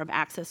matter of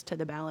access to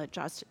the ballot,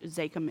 Josh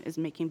Zakim is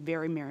making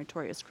very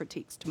meritorious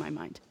critiques to my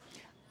mind.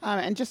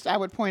 And just I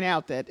would point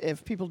out that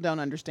if people don't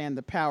understand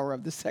the power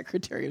of the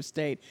Secretary of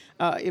State,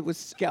 it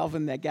was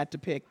Galvin that got to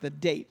pick the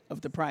date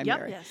of the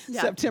primary,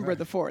 September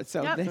the 4th.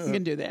 So you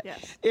can do that.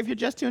 Yes. If you're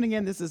just tuning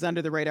in, this is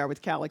Under the Radar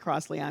with Callie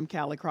Crossley. I'm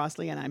Callie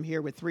Crossley, and I'm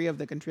here with three of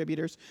the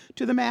contributors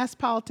to the Mass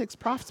Politics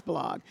Profs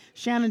blog: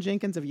 Shannon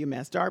Jenkins of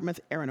UMass Dartmouth,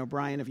 Aaron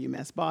O'Brien of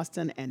UMass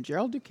Boston, and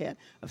Gerald Duquette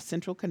of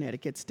Central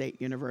Connecticut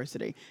State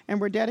University. And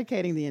we're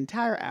dedicating the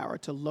entire hour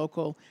to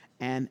local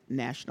and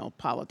national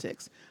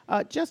politics.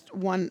 Just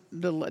one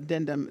little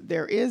addendum.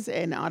 There is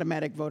an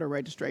automatic voter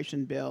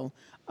registration bill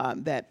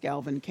that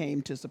Galvin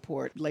came to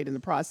support late in the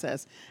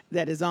process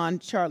that is on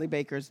Charlie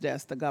Baker's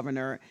desk, the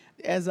governor.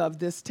 As of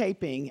this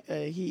taping,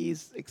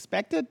 he's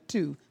expected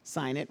to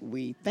sign it,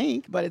 we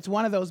think, but it's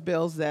one of those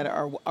bills that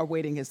are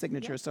awaiting his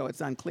signature, so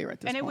it's unclear at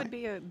this point. And it would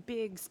be a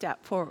big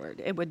step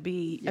forward. It would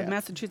be,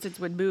 Massachusetts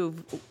would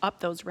move up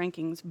those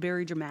rankings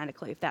very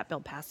dramatically if that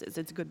bill passes.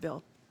 It's a good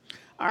bill.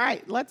 All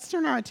right, let's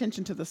turn our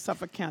attention to the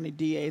Suffolk County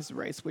DA's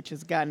race, which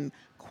has gotten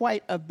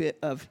quite a bit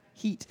of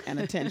heat and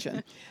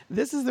attention.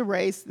 This is the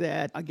race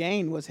that,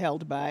 again, was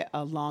held by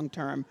a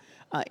long-term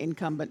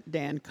incumbent,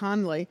 Dan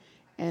Conley,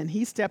 and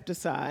he stepped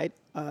aside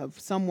of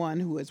someone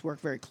who has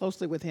worked very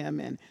closely with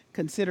him and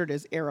considered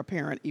as heir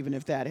apparent, even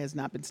if that has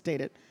not been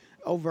stated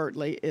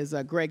overtly, is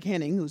Greg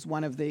Henning, who's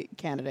one of the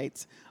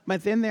candidates.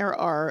 But then there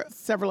are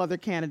several other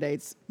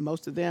candidates.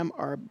 Most of them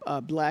are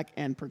black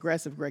and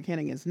progressive. Greg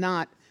Henning is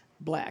not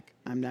black.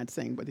 I'm not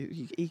saying, but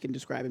he can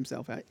describe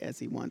himself as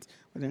he wants,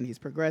 but then he's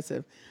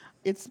progressive.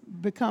 It's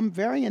become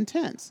very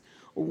intense.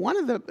 One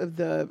of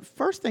the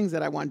first things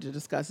that I wanted to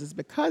discuss is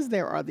because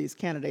there are these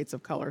candidates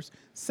of colors,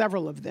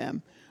 several of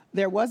them,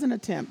 there was an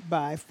attempt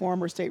by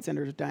former State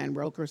Senator Diane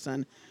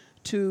Wilkerson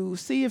to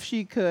see if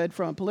she could,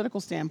 from a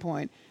political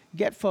standpoint,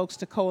 get folks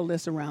to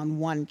coalesce around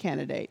one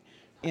candidate.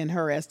 In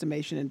her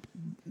estimation,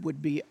 it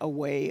would be a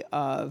way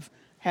of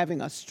having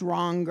a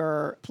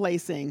stronger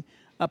position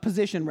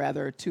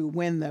to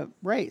win the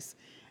race.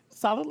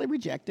 Solidly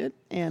rejected,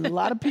 and a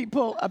lot of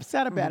people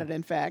upset about it,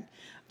 in fact.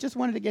 Just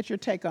wanted to get your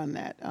take on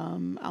that.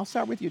 I'll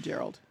start with you,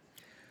 Gerald.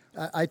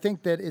 I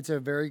think that it's a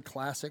very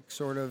classic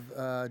sort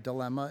of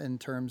dilemma in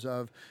terms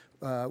of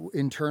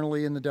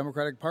internally in the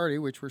Democratic Party,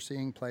 which we're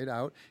seeing played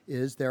out,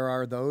 is there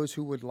are those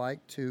who would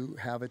like to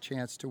have a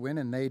chance to win,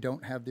 and they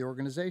don't have the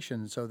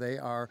organization. So they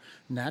are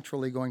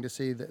naturally going to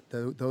see that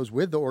those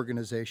with the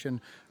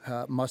organization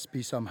must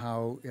be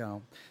somehow,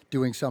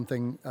 doing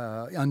something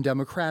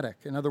undemocratic.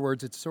 In other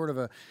words, it's sort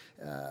of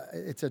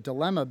it's a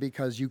dilemma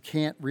because you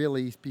can't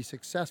really be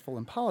successful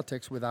in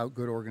politics without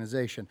good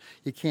organization.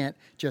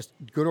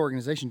 Good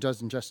organization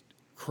doesn't just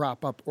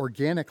crop up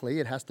organically.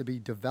 It has to be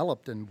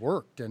developed and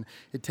worked, and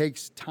it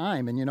takes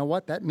time. And you know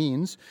what? That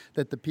means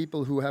that the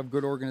people who have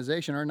good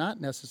organization are not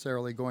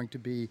necessarily going to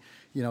be,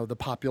 the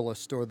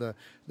populist or the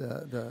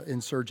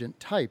insurgent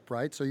type,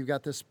 right? So you've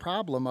got this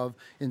problem of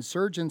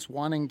insurgents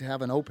wanting to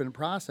have an open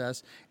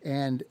process,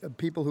 and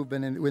people who've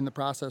been in the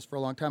process for a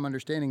long time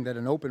understanding that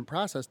an open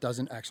process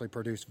doesn't actually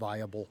produce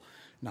viable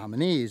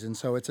nominees. And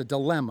so it's a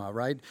dilemma,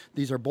 right?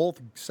 These are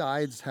both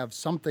sides have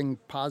something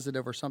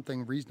positive or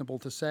something reasonable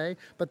to say,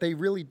 but they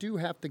really do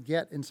have to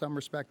get, in some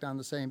respect, on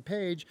the same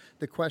page.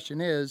 The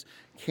question is,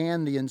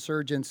 can the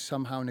insurgents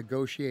somehow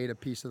negotiate a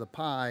piece of the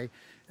pie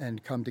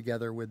and come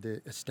together with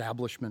the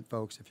establishment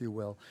folks, if you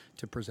will,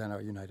 to present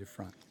a united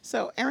front?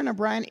 So, Aaron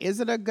O'Brien,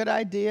 is it a good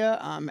idea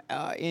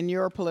in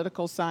your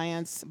political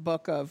science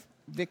book of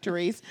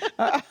victories?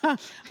 Does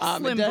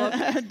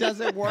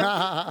it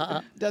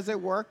work? Does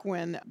it work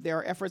when there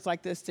are efforts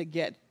like this to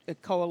get a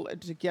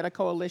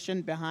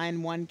coalition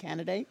behind one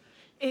candidate?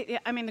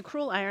 The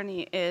cruel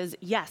irony is,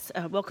 yes,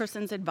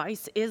 Wilkerson's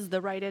advice is the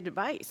right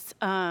advice,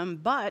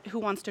 but who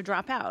wants to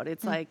drop out?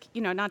 It's like,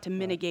 not to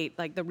mitigate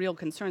the real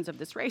concerns of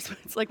this race.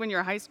 It's like when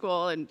you're in high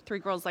school and three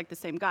girls like the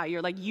same guy.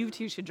 You're like, you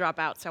two should drop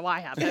out, so I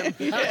have him.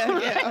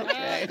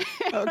 Okay.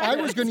 I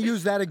was going to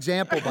use that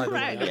example, by the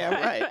way. Yeah,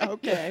 right.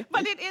 Okay.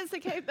 But it is the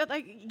case. But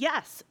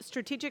yes,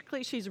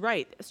 strategically, she's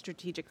right.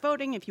 Strategic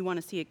voting. If you want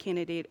to see a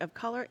candidate of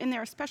color in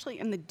there, especially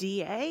in the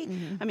DA.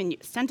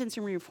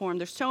 Sentencing reform.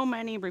 There's so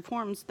many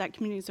reforms that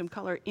communities of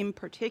color in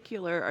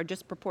particular are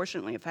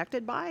disproportionately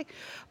affected by.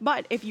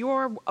 But if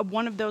you're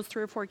one of those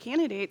 3 or 4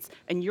 candidates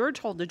and you're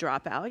told to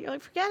drop out, you're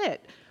like, forget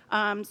it.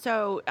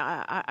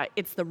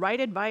 It's the right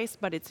advice,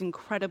 but it's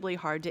incredibly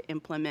hard to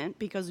implement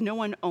because no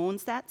one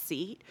owns that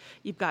seat.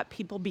 You've got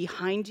people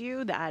behind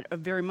you that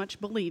very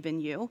much believe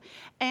in you.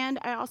 And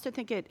I also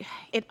think it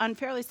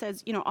unfairly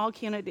says, all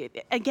candidates,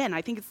 again,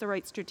 I think it's the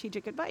right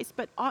strategic advice,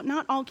 but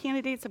not all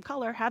candidates of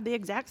color have the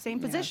exact same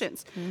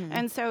positions. Mm-hmm.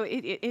 And so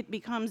it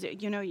becomes,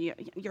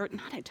 you're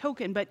not a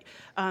token, but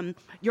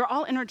you're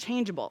all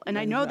interchangeable. And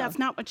I know that's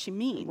not what she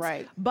means.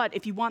 Right. But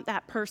if you want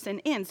that person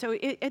in, so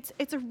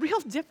it's a real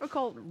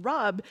difficult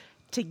rub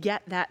to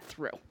get that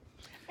through.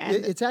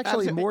 It's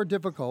actually more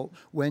difficult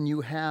when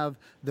you have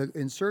the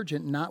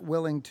insurgent not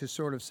willing to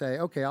sort of say,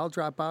 okay, I'll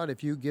drop out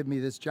if you give me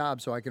this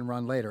job so I can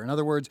run later. In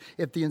other words,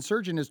 if the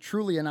insurgent is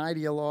truly an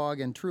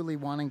ideologue and truly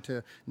wanting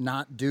to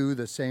not do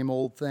the same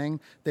old thing,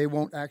 they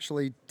won't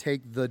actually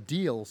take the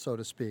deal, so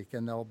to speak,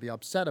 and they'll be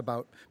upset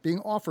about being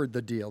offered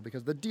the deal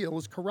because the deal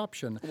is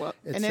corruption. Well,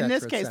 and in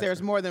this case,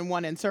 there's more than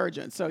one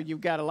insurgent, so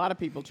you've got a lot of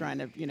people trying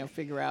to,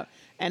 figure out.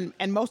 And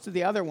most of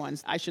the other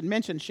ones, I should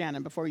mention,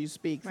 Shannon, before you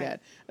speak,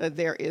 that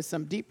there is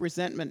some deep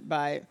resentment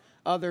by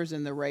others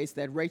in the race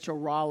that Rachel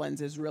Rollins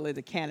is really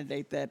the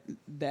candidate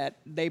that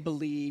they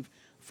believe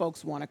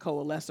folks want to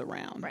coalesce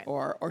around,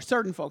 or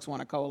certain folks want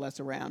to coalesce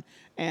around.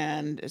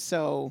 And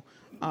so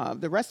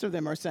the rest of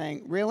them are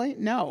saying, really?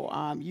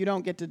 No, you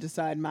don't get to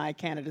decide my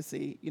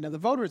candidacy. The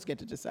voters get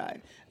to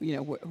decide,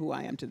 who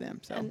I am to them.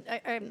 So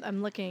and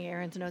I'm looking at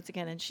Erin's notes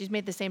again, and she's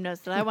made the same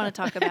notes that I want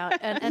to talk about.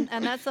 And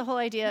that's the whole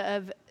idea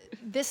of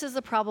this is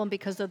a problem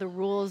because of the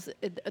rules,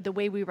 the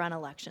way we run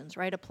elections,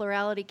 right? A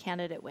plurality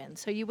candidate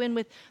wins. So you win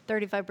with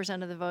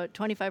 35% of the vote,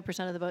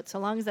 25% of the vote, so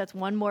long as that's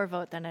one more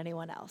vote than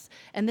anyone else.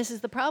 And this is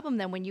the problem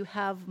then when you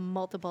have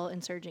multiple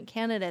insurgent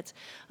candidates.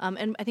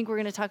 And I think we're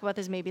going to talk about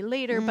this maybe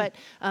later, but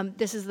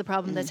this is the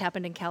problem that's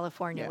happened in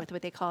California with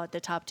what they call it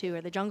the top two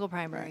or the jungle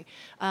primary.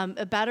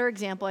 A better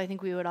example, I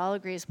think we would all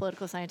agree as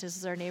political scientists,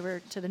 is our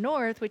neighbor to the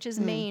north, which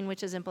is Maine,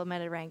 which has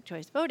implemented ranked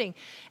choice voting.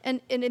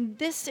 And in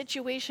this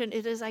situation,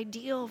 it is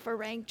ideal for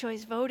ranked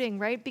choice voting,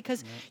 right?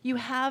 Because you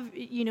have,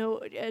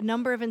 a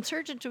number of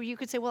insurgents where you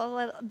could say,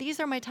 well, these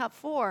are my top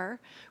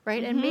four,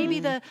 right? And maybe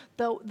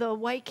the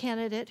white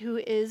candidate who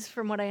is,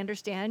 from what I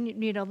understand,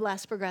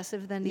 less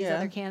progressive than these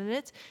other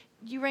candidates,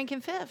 you rank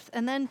him fifth.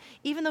 And then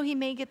even though he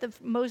may get the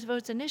most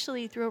votes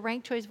initially through a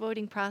ranked choice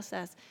voting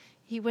process,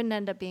 he wouldn't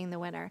end up being the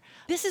winner.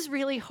 This is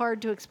really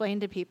hard to explain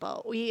to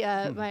people. We,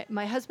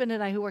 my husband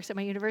and I, who works at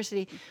my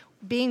university,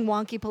 being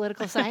wonky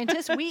political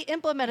scientists, we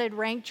implemented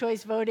ranked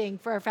choice voting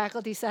for our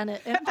faculty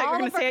senate. And I thought you were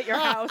going to say at your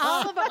house.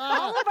 All of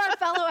our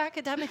fellow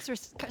academics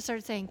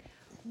started saying,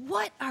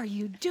 what are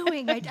you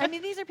doing? I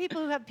mean, these are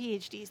people who have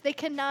PhDs. They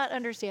cannot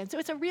understand. So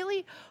it's a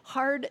really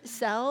hard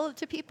sell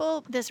to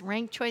people, this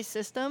ranked choice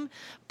system.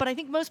 But I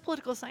think most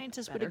political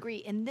scientists would agree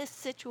in this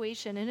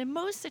situation, and in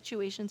most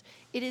situations,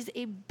 it is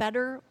a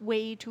better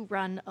way to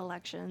run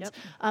elections.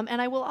 Yep.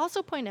 And I will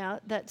also point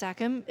out that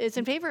Zachem is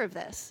in favor of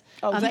this.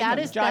 That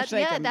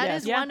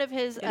is one of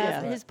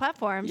his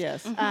platforms.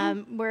 Yes.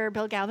 Where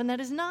Bill Galvin,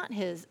 that is not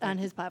on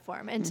his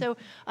platform. And so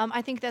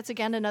I think that's,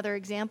 again, another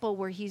example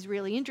where he's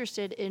really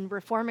interested in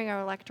reforming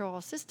our electoral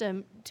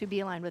system to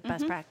be aligned with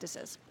best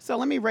practices. So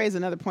let me raise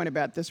another point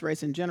about this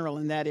race in general,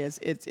 and that is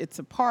it's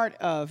a part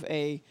of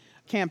a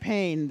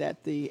campaign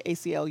that the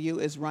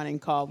ACLU is running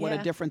called What a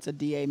Difference a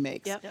DA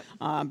Makes.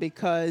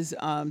 Because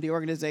the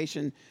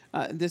organization,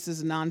 this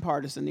is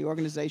nonpartisan, the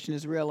organization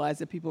has realized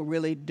that people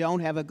really don't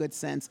have a good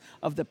sense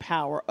of the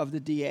power of the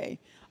DA.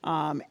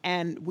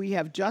 And we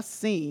have just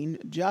seen,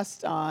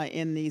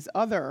 in these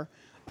other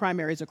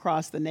primaries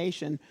across the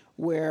nation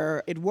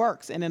where it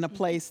works and in a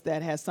place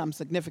that has some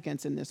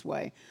significance in this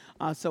way.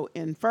 So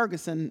in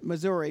Ferguson,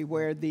 Missouri,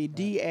 where the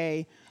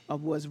DA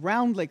was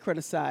roundly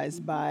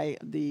criticized by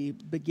the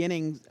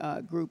beginning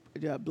group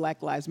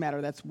Black Lives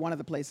Matter, that's one of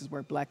the places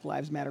where Black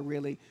Lives Matter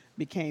really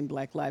became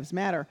Black Lives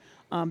Matter,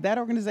 that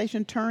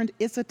organization turned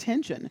its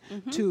attention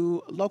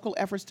to local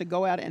efforts to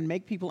go out and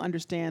make people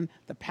understand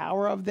the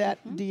power of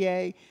that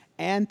DA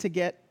and to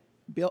get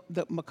Bill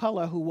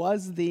McCullough, who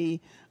was the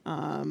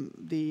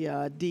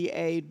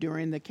DA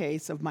during the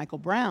case of Michael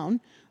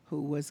Brown,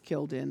 who was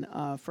killed in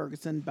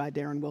Ferguson by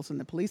Darren Wilson,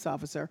 the police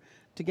officer,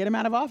 to get him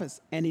out of office.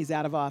 And he's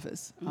out of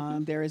office.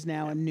 There is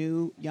now a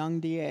new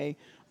young DA,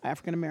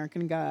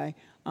 African-American guy,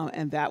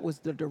 and that was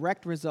the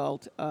direct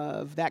result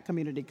of that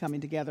community coming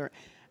together.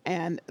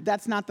 And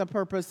that's not the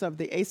purpose of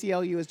the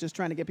ACLU, is just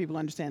trying to get people to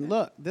understand,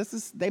 look,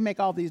 they make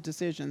all these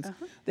decisions.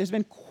 There's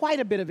been quite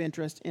a bit of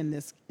interest in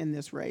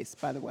this race,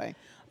 by the way.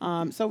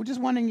 So we're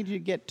just wanting you to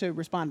get to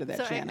respond to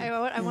that, Shannon.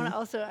 I want to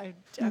also,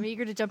 I'm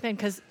eager to jump in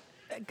because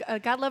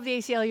God love the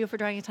ACLU for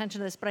drawing attention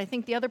to this, but I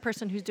think the other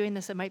person who's doing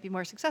this that might be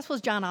more successful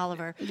is John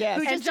Oliver. Yes.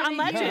 Who just John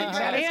Legend.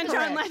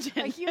 John Legend.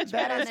 A huge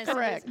that fan is in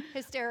correct. His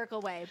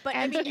hysterical way. But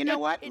And you know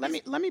what?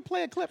 Let me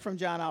play a clip from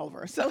John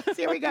Oliver. So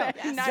here we go.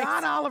 Nice.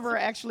 John Oliver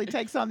actually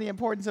takes on the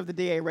importance of the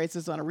DA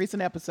races on a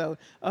recent episode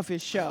of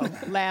his show,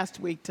 Last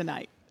Week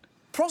Tonight.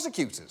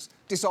 Prosecutors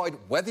decide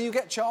whether you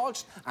get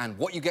charged and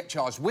what you get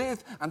charged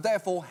with, and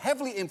therefore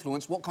heavily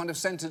influence what kind of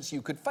sentence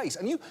you could face.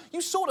 And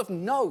you sort of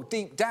know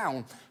deep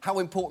down how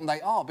important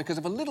they are because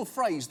of a little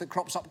phrase that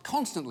crops up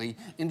constantly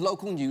in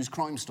local news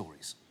crime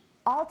stories.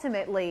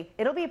 Ultimately,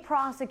 it'll be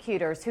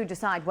prosecutors who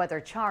decide whether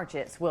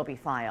charges will be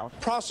filed.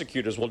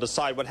 Prosecutors will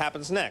decide what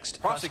happens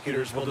next.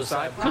 Prosecutors will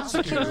decide.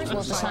 Prosecutors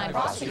will decide.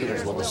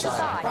 Prosecutors will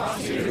decide.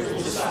 Prosecutors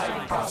will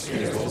decide.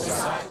 Prosecutors will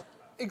decide.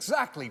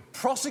 Exactly.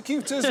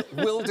 Prosecutors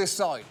will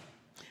decide.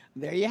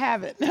 There you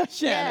have it,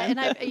 Shannon.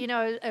 Yeah,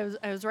 and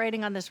I was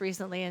writing on this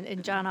recently,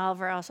 and John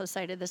Oliver also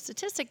cited the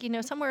statistic.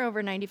 Somewhere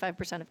over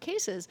 95% of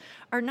cases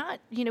are not.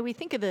 We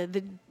think of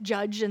the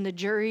judge and the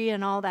jury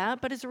and all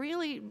that, but it's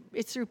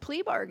through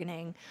plea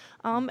bargaining.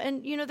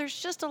 And there's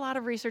just a lot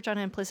of research on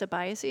implicit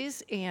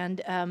biases,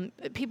 and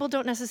people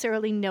don't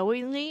necessarily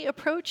knowingly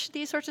approach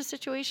these sorts of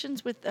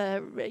situations with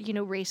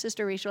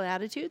racist or racial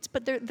attitudes,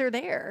 but they're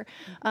there,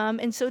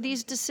 and so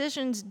these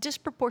decisions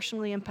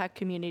disproportionately impact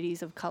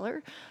communities of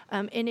color,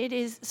 and it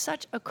is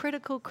such a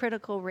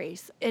critical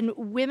race. And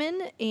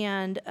women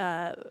and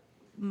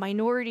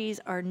minorities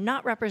are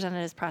not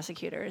represented as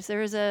prosecutors.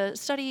 There is a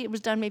study, it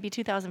was done maybe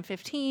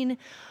 2015.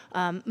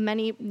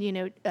 Many,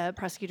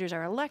 prosecutors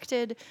are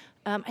elected.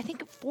 I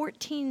think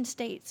 14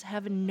 states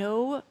have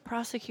no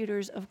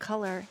prosecutors of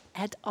color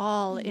at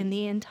all in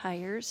the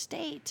entire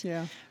state.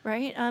 Yeah.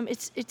 Right?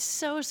 It's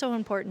so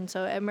important.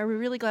 So I'm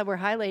really glad we're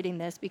highlighting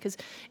this because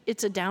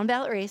it's a down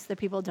ballot race that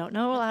people don't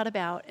know a lot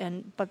about,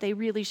 but they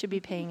really should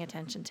be paying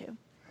attention to.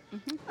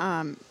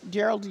 Mm-hmm.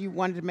 Gerald, you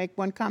wanted to make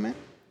one comment?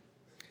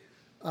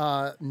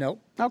 No.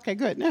 Okay,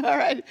 good. All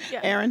right.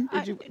 Yeah. Aaron,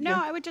 did you?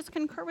 No, I would just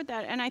concur with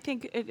that. And I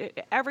think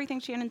everything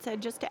Shannon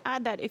said, just to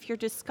add that if you're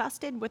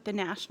disgusted with the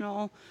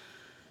national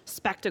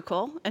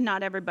spectacle, and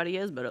not everybody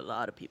is, but a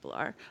lot of people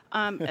are.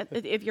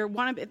 If you're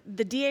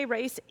the DA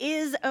race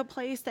is a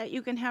place that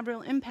you can have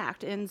real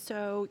impact. And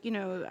so,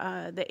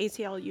 the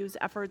ACLU's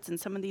efforts and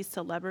some of these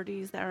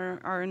celebrities that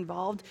are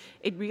involved,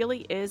 it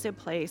really is a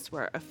place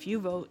where a few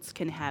votes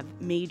can have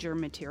major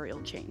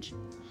material change.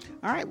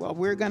 All right, well,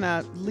 we're going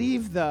to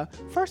leave the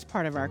first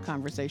part of our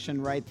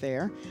conversation right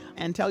there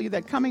and tell you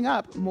that coming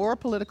up, more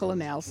political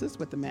analysis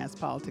with the Mass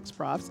Politics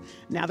Profs.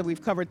 Now that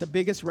we've covered the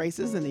biggest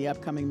races in the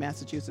upcoming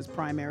Massachusetts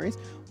primaries,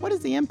 what is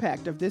the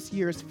impact of this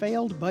year's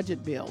failed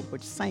budget bill,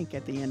 which sank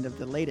at the end of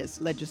the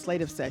latest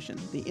legislative session,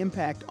 the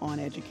impact on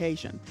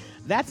education?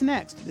 That's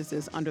next. This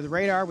is Under the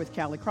Radar with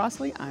Callie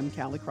Crossley. I'm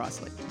Callie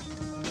Crossley.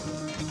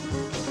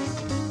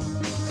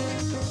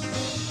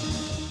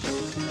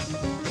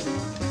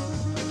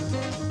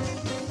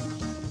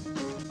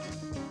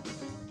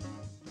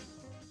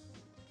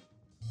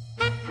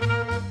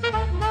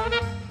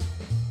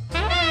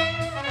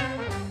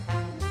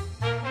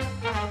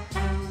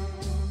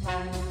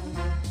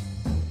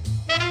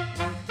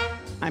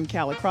 I'm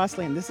Callie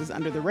Crossley, and this is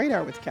Under the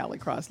Radar with Callie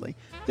Crossley.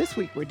 This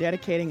week, we're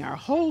dedicating our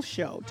whole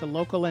show to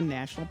local and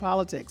national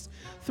politics.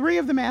 3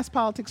 of the Mass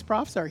Politics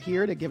Profs are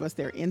here to give us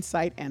their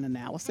insight and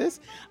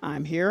analysis.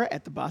 I'm here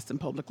at the Boston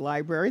Public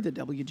Library, the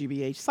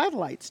WGBH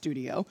Satellite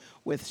Studio,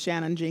 with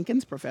Shannon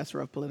Jenkins,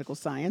 Professor of Political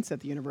Science at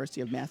the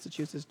University of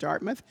Massachusetts,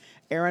 Dartmouth,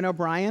 Aaron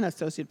O'Brien,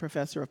 Associate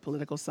Professor of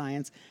Political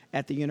Science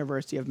at the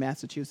University of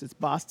Massachusetts,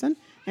 Boston,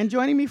 and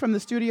joining me from the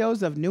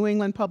studios of New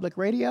England Public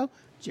Radio,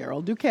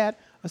 Gerald Duquette,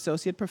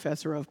 Associate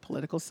Professor of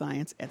Political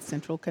Science at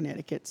Central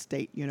Connecticut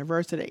State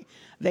University.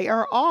 They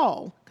are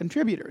all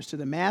contributors to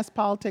the Mass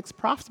Politics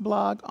Profs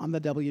blog on the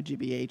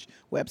WGBH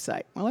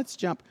website. Well, let's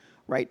jump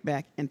right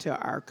back into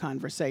our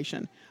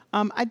conversation.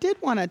 I did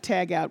want to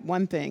tag out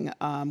one thing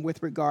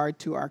with regard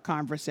to our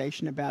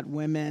conversation about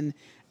women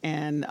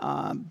and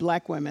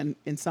black women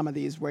in some of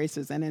these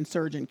races and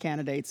insurgent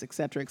candidates, et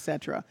cetera, et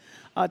cetera.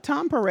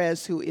 Tom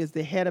Perez, who is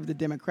the head of the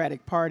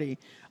Democratic Party,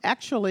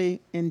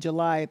 actually in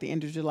July, at the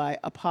end of July,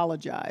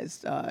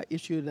 apologized,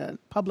 issued a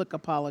public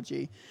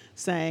apology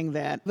saying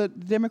that the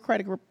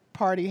Democratic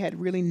Party had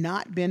really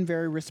not been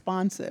very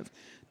responsive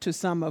to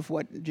some of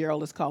what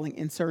Gerald is calling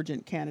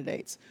insurgent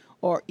candidates,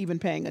 or even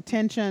paying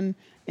attention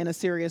in a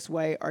serious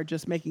way, or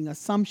just making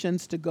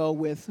assumptions to go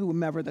with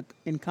whomever the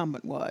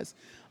incumbent was.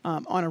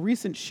 On a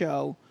recent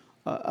show,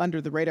 Under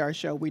the Radar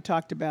show, we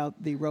talked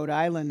about the Rhode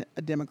Island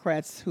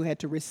Democrats who had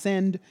to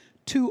rescind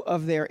 2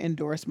 of their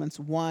endorsements,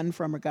 one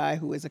from a guy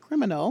who is a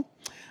criminal,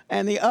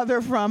 and the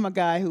other from a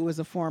guy who was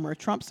a former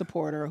Trump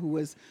supporter who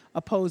was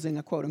opposing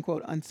a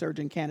quote-unquote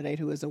insurgent candidate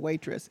who is a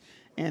waitress.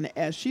 And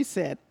as she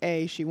said,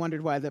 she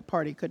wondered why the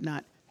party could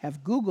not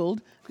have Googled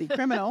the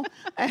criminal,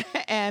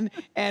 and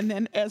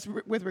then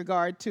with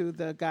regard to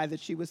the guy that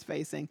she was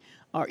facing,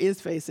 or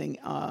is facing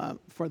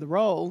for the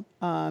role,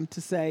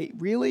 to say,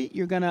 really,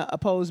 you're going to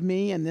oppose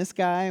me, and this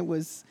guy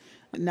was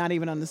not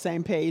even on the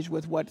same page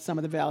with what some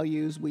of the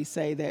values we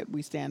say that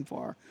we stand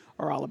for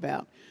are all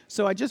about.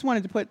 So I just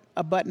wanted to put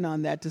a button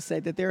on that to say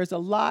that there is a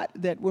lot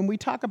that when we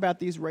talk about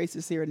these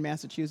races here in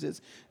Massachusetts,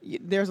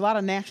 there's a lot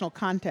of national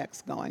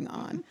context going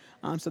on.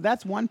 So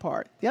that's one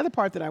part. The other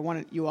part that I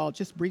wanted you all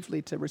just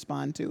briefly to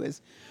respond to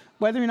is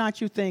whether or not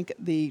you think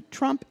the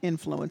Trump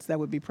influence, that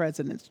would be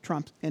President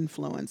Trump's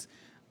influence,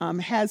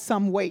 has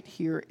some weight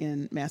here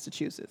in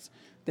Massachusetts.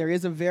 There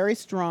is a very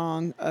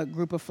strong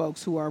group of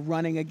folks who are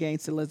running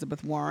against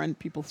Elizabeth Warren.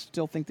 People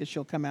still think that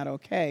she'll come out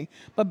okay.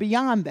 But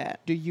beyond that,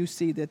 do you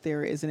see that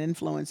there is an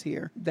influence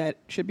here that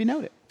should be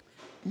noted?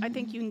 I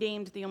think you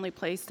named the only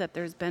place that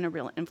there's been a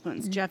real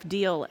influence. Jeff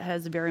Deal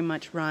has very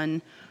much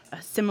run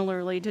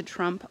similarly to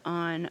Trump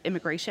on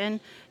immigration.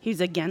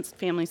 He's against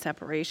family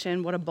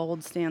separation. What a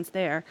bold stance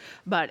there.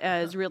 But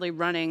as really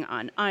running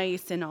on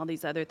ICE and all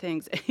these other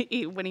things,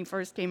 when he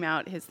first came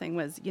out, his thing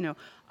was,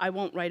 I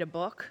won't write a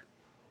book.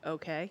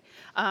 Okay,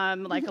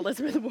 like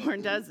Elizabeth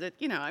Warren does it,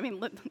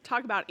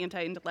 talk about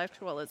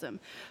anti-intellectualism.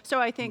 So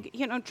I think,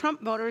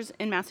 Trump voters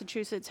in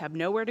Massachusetts have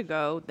nowhere to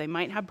go. They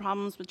might have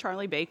problems with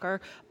Charlie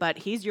Baker, but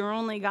he's your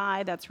only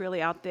guy that's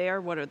really out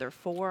there. What are there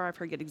 4? I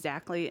forget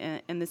exactly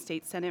in the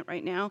state Senate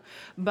right now.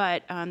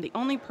 But the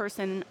only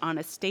person on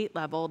a state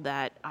level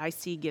that I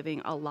see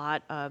giving a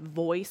lot of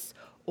voice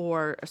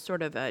or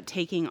sort of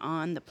taking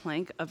on the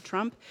plank of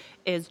Trump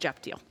is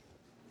Jeff Deal.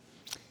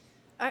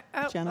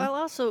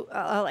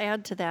 I'll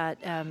add to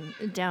that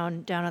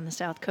down on the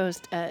South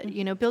Coast.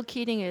 Bill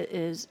Keating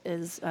is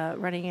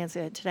running against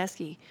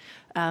Tedeschi,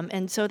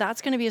 and so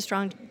that's going to be a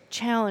strong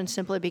challenge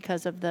simply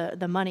because of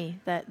the money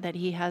that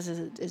he has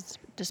at his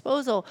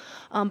disposal.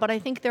 But I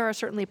think there are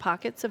certainly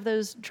pockets of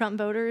those Trump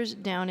voters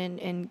down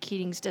in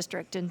Keating's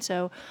district, and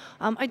so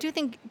I do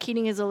think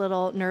Keating is a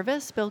little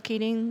nervous. Bill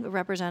Keating,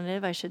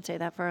 representative, I should say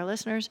that for our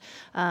listeners.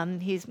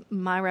 He's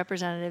my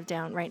representative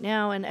down right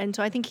now, and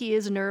so I think he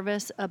is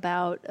nervous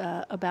about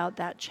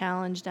that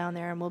challenge down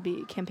there, and will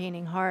be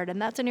campaigning hard. And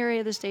that's an area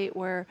of the state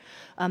where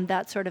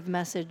that sort of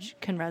message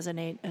can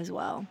resonate as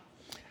well.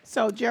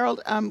 So,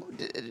 Gerald,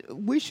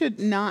 we should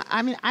not,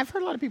 I've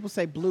heard a lot of people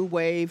say blue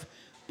wave,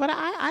 but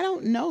I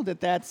don't know that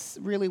that's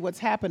really what's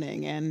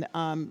happening. And,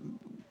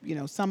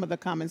 some of the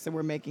comments that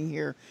we're making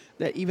here,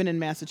 that even in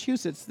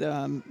Massachusetts,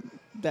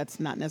 that's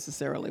not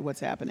necessarily what's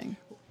happening.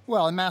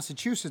 Well, in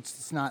Massachusetts,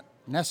 it's not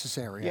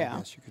necessary, I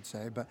guess you could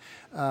say.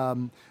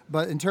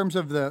 But in terms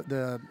of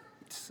the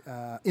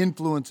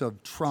influence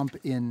of Trump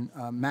in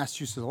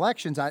Massachusetts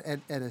elections,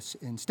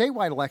 in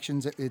statewide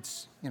elections,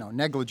 it's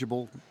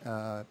negligible.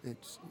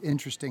 It's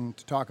interesting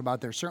to talk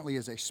about. There certainly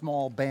is a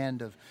small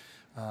band of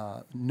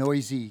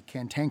noisy,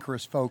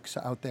 cantankerous folks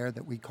out there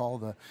that we call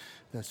the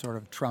sort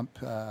of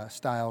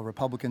Trump-style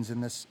Republicans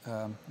in this.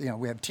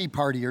 We have Tea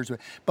Partiers,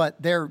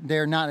 but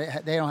they're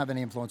not. They don't have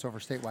any influence over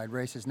statewide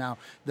races. Now,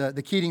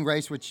 the Keating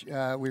race, which we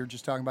were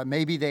just talking about,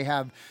 maybe they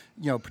have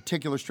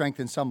particular strength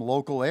in some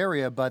local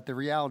area, but the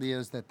reality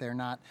is that they're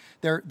not.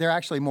 They're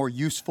actually more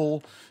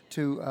useful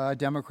to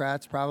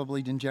Democrats,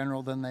 probably in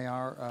general, than they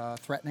are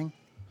threatening.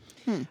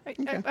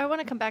 I want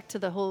to come back to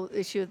the whole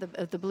issue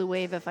of the blue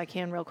wave, if I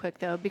can, real quick,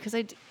 though, because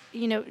the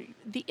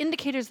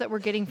indicators that we're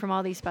getting from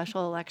all these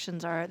special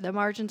elections are the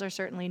margins are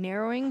certainly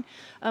narrowing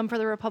for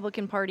the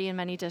Republican Party in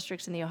many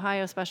districts. In the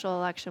Ohio special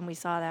election, we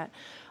saw that.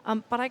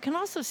 But I can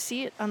also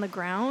see it on the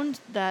ground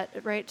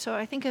so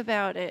I think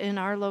about in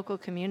our local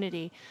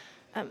community.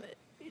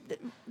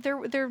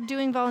 They're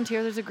doing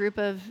volunteer. There's a group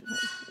of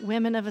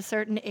women of a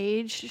certain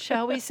age,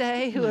 shall we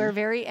say, who are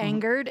very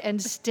angered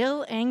and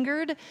still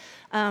angered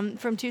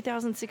from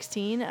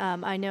 2016.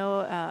 I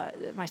know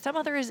my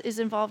stepmother is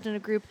involved in a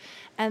group,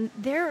 and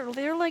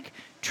they're like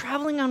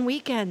traveling on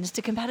weekends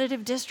to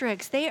competitive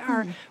districts. They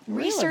are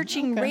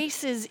researching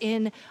races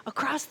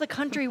across the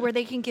country where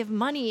they can give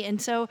money,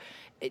 and so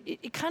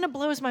it kind of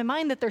blows my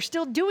mind that they're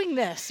still doing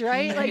this,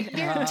 right? Like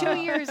here 2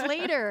 years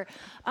later.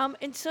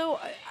 And so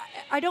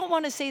I don't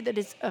want to say that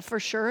it's a for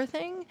sure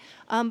thing,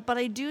 but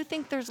I do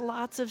think there's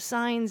lots of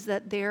signs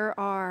that there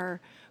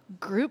are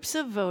groups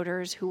of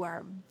voters who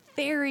are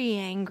very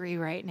angry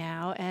right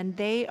now, and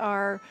they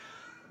are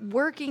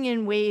working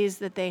in ways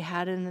that they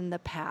hadn't in the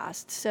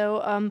past.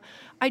 So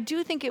I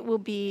do think it will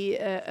be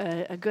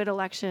a good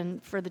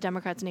election for the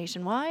Democrats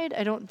nationwide.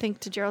 I don't think,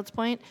 to Gerald's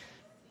point,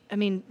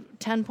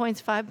 10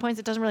 points, 5 points,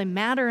 it doesn't really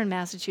matter in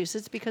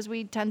Massachusetts because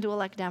we tend to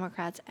elect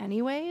Democrats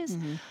anyways.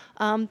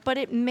 But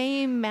it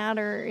may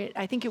matter,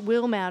 I think it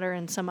will matter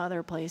in some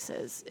other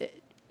places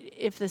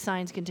if the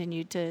signs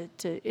continue to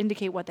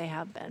indicate what they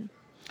have been.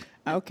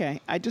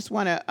 Okay. I just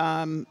want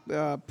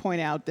to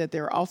point out that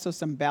there are also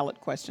some ballot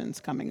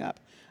questions coming up.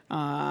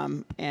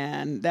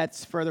 And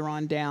that's further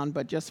on down,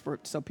 but just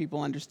so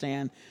people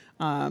understand,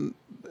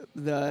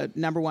 the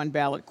number one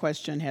ballot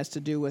question has to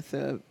do with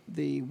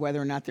the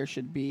whether or not there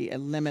should be a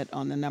limit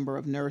on the number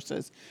of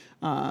nurses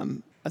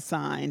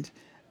assigned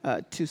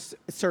to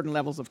certain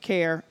levels of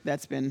care.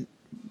 That's been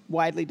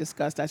widely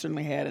discussed. I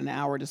certainly had an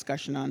hour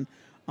discussion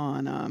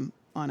on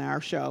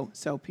our show,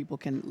 so people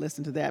can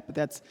listen to that. But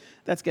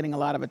that's getting a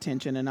lot of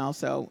attention, and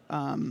also.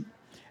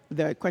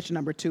 The question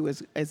number 2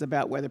 is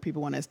about whether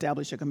people want to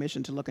establish a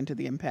commission to look into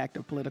the impact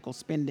of political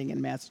spending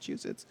in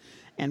Massachusetts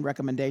and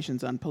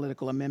recommendations on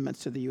political amendments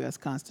to the U.S.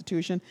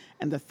 Constitution.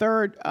 And the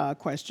third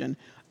question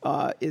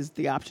is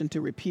the option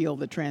to repeal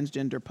the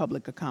transgender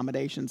public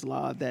accommodations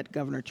law that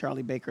Governor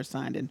Charlie Baker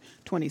signed in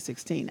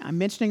 2016. I'm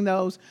mentioning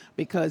those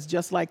because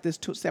just like this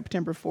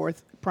September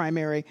 4th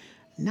primary,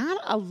 not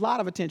a lot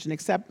of attention,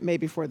 except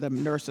maybe for the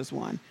nurses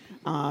one.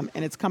 And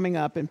it's coming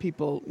up, and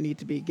people need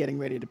to be getting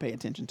ready to pay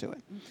attention to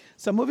it.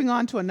 So moving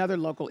on to another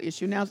local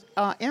issue. Now,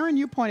 Aaron,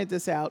 you pointed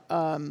this out.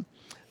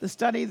 The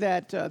study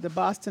that the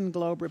Boston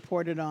Globe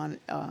reported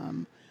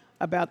on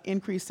about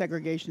increased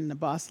segregation in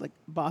the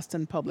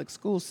Boston public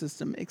school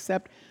system,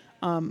 except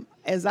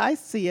as I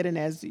see it, and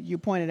as you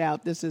pointed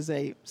out, this is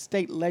a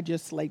state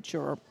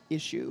legislature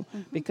issue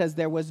because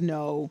there was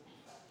no,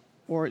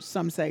 or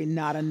some say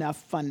not enough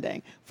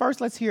funding.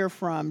 First, let's hear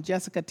from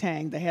Jessica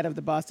Tang, the head of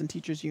the Boston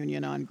Teachers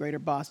Union on Greater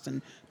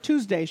Boston.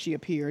 Tuesday, she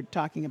appeared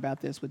talking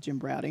about this with Jim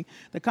Browdy.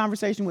 The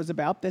conversation was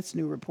about this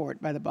new report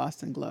by the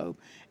Boston Globe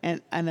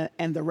and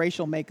the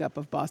racial makeup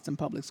of Boston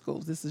public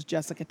schools. This is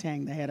Jessica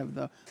Tang, the head of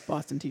the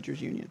Boston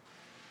Teachers Union.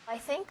 I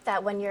think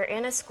that when you're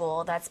in a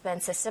school that's been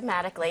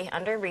systematically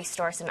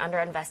under-resourced and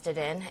under-invested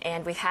in,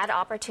 and we've had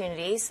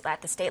opportunities at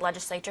the state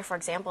legislature, for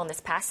example, in this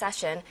past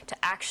session, to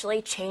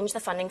actually change the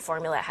funding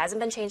formula. It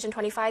hasn't been changed in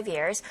 25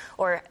 years,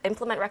 or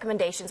implement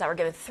recommendations that were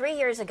given 3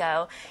 years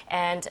ago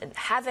and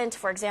haven't,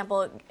 for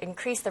example,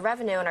 increased the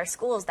revenue in our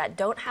schools that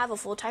don't have a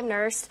full-time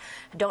nurse,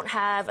 don't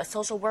have a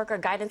social worker,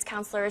 guidance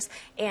counselors,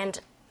 and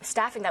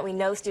staffing that we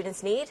know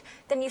students need,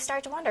 then you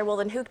start to wonder, well,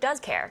 then who does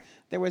care?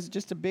 There was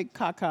just a big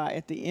caca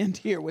at the end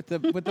here with the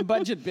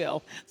budget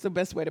bill. It's the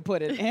best way to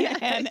put it.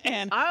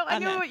 I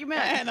know what you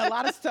meant. And a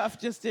lot of stuff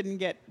just didn't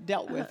get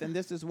dealt with, and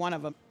this is one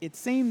of them. It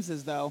seems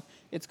as though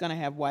it's going to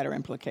have wider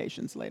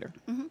implications later.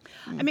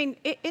 I mean,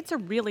 it's a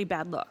really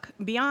bad look.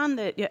 Beyond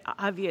the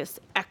obvious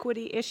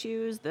equity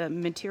issues, the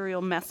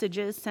material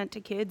messages sent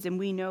to kids, and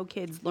we know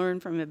kids learn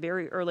from a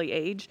very early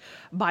age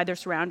by their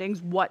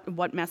surroundings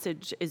what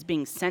message is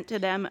being sent to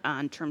them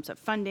in terms of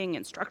funding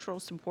and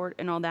structural support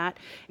and all that.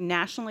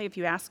 Nationally, if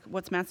you ask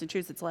what's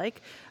Massachusetts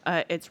like,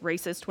 it's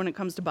racist when it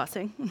comes to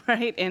busing,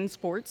 right, and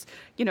sports.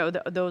 You know,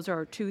 those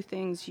are two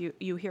things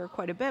you hear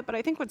quite a bit. But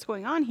I think what's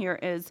going on here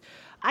is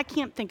I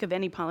can't think of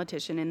any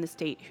politician in the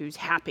state who's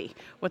happy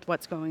with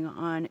what's going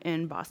on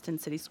in Boston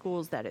City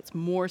schools, that it's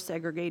more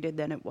segregated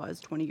than it was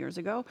 20 years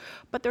ago.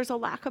 But there's a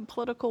lack of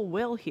political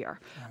will here.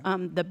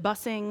 Right. The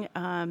busing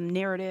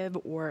narrative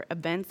or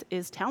events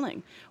is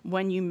telling.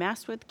 When you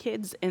mess with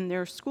kids in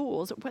their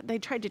schools, they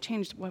tried to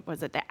change, what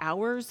was it, the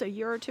hours a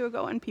year or two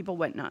ago, and people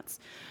went nuts.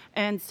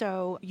 And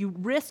so you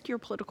risk your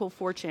political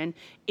fortune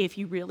if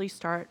you really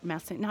start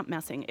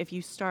if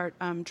you start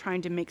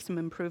trying to make some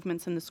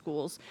improvements in the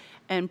schools,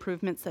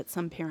 improvements that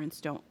some parents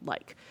don't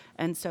like.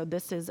 And so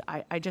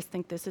I just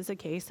think this is a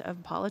case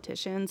of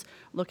politicians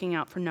looking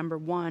out for number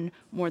one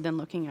more than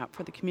looking out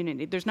for the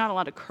community. There's not a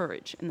lot of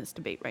courage in this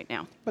debate right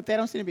now. But they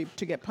don't seem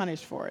to get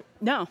punished for it.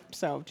 No.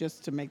 So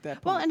just to make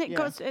that point. Well, and it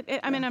goes,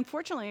 I mean,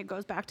 unfortunately, it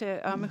goes back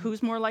to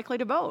who's more likely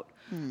to vote.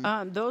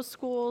 Those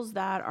schools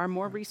that are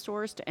more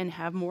resourced and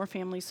have more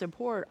family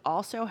support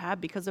also have,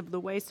 because of the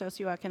way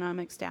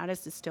socioeconomic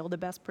status is still the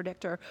best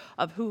predictor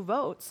of who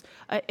votes.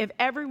 If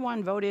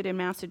everyone voted in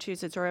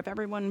Massachusetts or if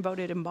everyone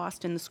voted in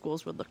Boston, the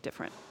schools would look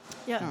different.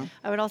 Yeah,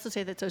 I would also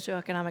say that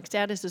socioeconomic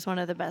status is one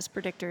of the best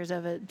predictors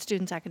of a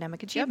student's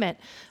academic achievement.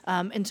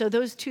 And so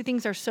those two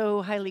things are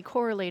so highly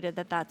correlated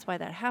that's why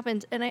that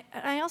happens. And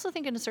I also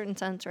think in a certain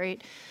sense,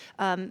 right,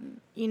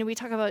 we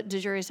talk about de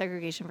jure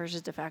segregation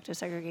versus de facto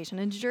segregation.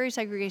 And de jure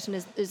segregation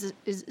is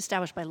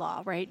established by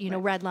law, right?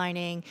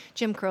 Redlining,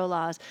 Jim Crow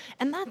laws.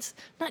 And that's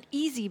not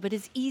easy, but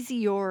it's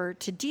easier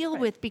to deal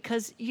with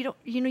because you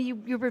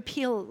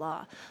repeal a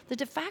law. The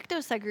de facto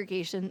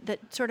segregation that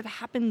sort of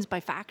happens by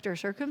fact or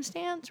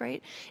circumstance,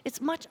 right? It's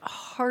much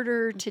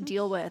harder to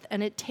deal with,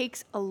 and it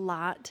takes a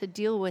lot to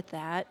deal with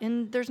that,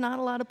 and there's not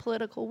a lot of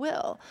political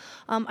will.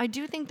 I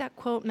do think that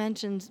quote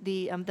mentions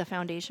the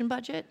foundation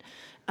budget,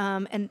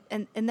 and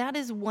that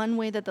is one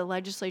way that the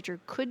legislature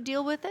could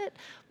deal with it,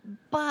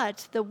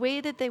 but the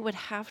way that they would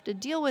have to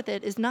deal with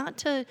it is not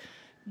to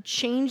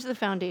change the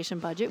foundation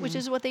budget, which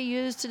is what they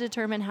use to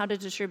determine how to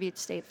distribute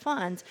state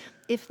funds.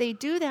 If they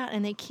do that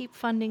and they keep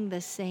funding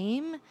the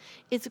same,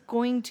 it's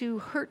going to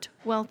hurt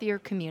wealthier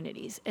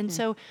communities. And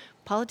so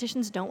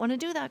politicians don't want to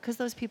do that because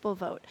those people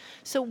vote.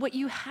 So what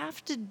you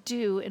have to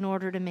do in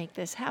order to make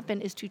this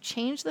happen is to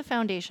change the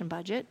foundation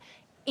budget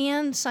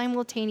and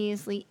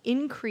simultaneously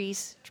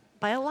increase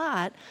by a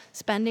lot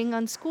spending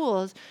on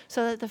schools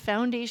so that the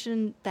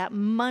foundation, that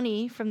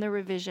money from the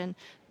revision,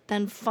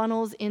 then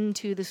funnels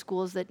into the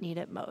schools that need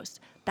it most.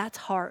 That's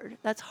hard.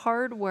 That's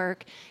hard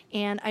work,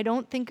 and I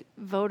don't think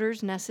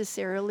voters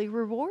necessarily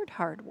reward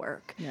hard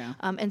work.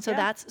 And so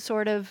that's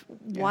sort of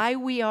why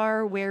we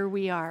are where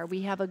we are.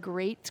 We have a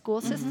great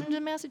school system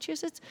in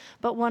Massachusetts,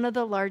 but one of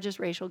the largest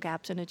racial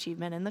gaps in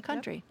achievement in the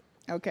country.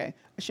 Okay,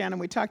 Shannon,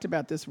 we talked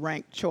about this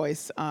ranked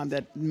choice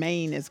that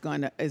Maine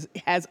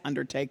has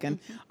undertaken.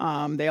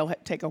 They'll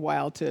take a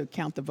while to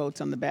count the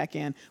votes on the back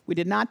end. We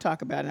did not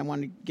talk about it. I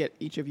want to get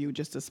each of you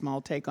just a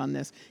small take on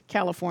this.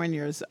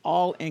 California's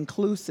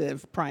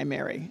all-inclusive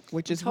primary,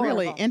 which is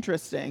really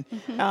interesting.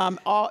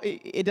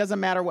 It doesn't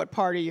matter what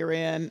party you're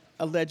in.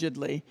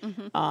 allegedly,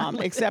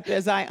 except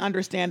as I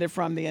understand it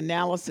from the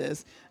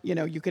analysis,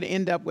 you could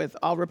end up with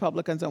all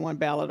Republicans on one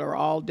ballot or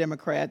all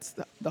Democrats.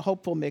 The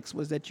hopeful mix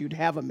was that you'd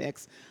have a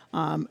mix,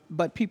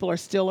 but people are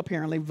still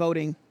apparently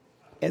voting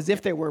as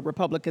if they were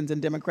Republicans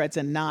and Democrats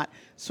and not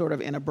sort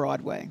of in a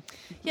broad way.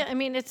 Yeah, I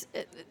mean,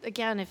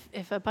 again,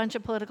 if a bunch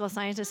of political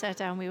scientists sat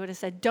down, we would have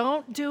said,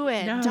 don't do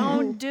it,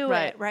 don't do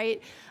it,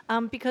 right?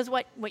 Because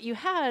what you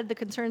had, the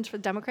concerns for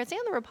the Democrats and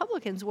the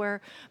Republicans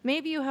were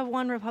maybe you have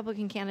one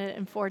Republican candidate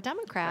and 4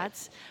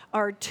 Democrats,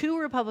 or 2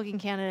 Republican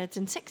candidates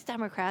and 6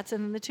 Democrats,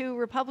 and then the 2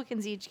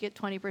 Republicans each get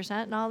 20%,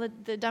 and all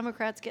the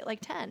Democrats get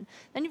like 10.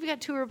 Then you've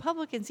got 2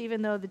 Republicans,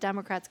 even though the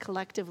Democrats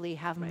collectively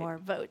have more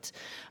votes.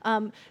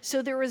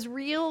 So there was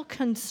real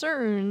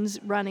concerns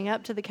running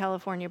up to the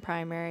California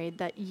primary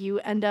that you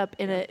end up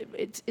in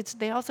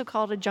they also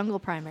call it a jungle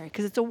primary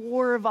because it's a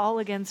war of all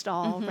against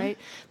all, right?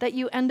 That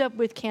you end up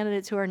with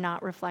candidates who are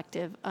not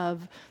reflective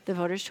of the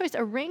voters' choice.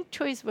 A ranked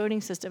choice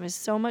voting system is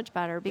so much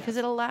better because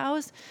it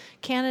allows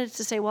candidates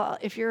to say, well,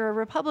 if you're a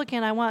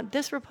Republican, I want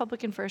this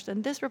Republican first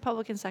and this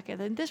Republican second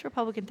and this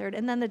Republican third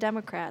and then the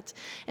Democrats.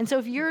 And so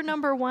if your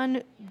number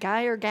 1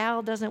 guy or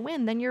gal doesn't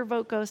win, then your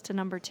vote goes to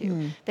number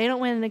 2. They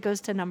don't win and it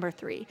goes to number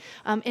 3.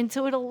 And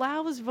so it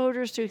allows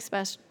voters to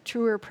express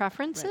truer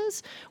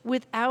preferences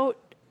without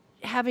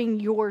having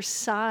your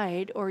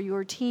side or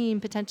your team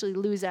potentially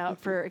lose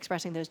out for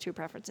expressing those true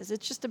preferences.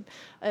 It's just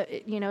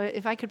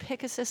if I could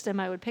pick a system,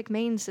 I would pick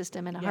Maine's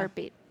system in a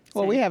heartbeat.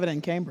 Well, we have it in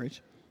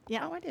Cambridge.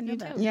 Yeah, I didn't know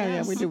that.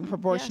 Yeah, we do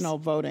proportional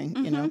voting.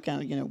 Kind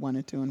of 1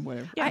 and 2 and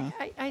whatever. Yeah,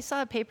 I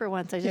saw a paper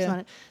once. I just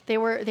wanted they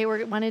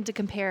wanted to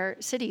compare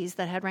cities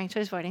that had ranked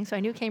choice voting. So I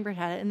knew Cambridge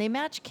had it, and they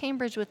matched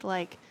Cambridge with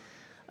like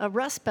a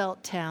Rust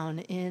Belt town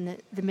in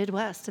the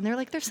Midwest, and they're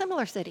like, they're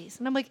similar cities.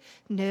 And I'm like,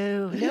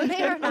 no,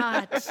 they are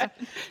not.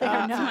 They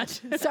are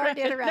not. Sorry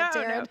to interrupt,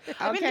 Jared.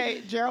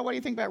 Okay, Gerald, what do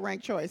you think about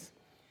ranked choice?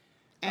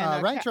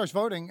 Ranked choice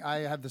voting, I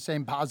have the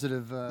same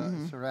positive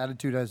sort of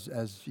attitude as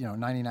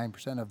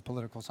 99% of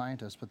political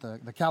scientists. But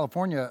the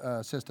California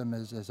system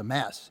is a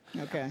mess.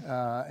 Okay.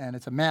 And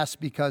it's a mess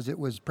because it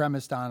was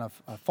premised on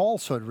a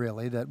falsehood,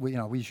 really, that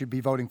we should be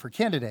voting for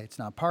candidates,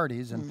 not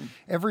parties. And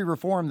every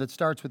reform that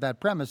starts with that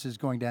premise is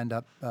going to end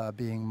up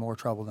being more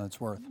trouble than it's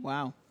worth.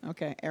 Wow.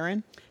 Okay,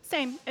 Erin?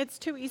 Same. It's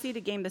too easy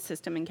to game the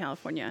system in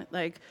California.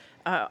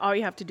 All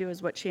you have to do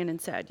is what Shannon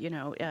said.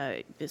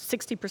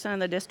 60% of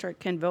the district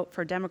can vote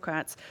for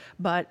Democrats,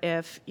 but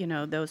if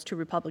those 2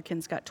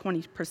 Republicans got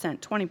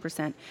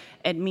 20%,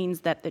 it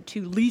means that the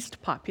 2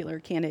 least popular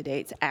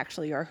candidates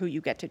actually are who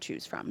you get to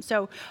choose from.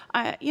 So,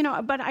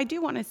 but I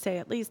do want to say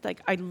at least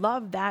I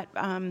love that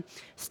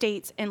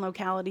states and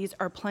localities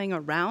are playing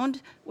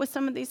around with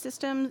some of these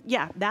systems.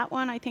 Yeah, that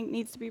one I think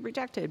needs to be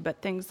rejected. But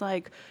things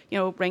like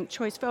ranked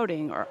choice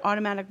voting or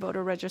automatic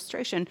voter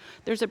registration,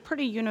 there's a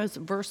pretty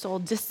universal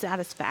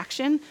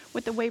dissatisfaction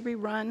with the way we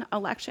run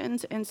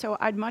elections. And so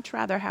I'd much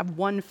rather have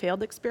one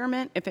failed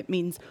experiment if it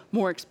means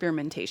more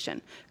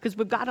experimentation, because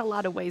we've got a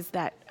lot of ways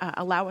that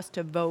allow us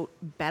to vote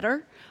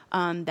better,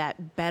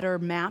 that better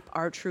map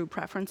our true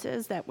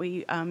preferences that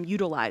we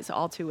utilize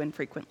all too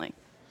infrequently.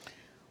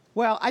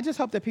 Well, I just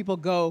hope that people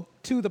go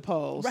to the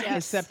polls. Right.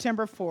 It's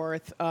September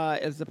 4th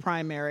is the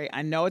primary.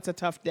 I know it's a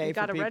tough day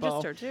for people. Got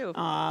to register too.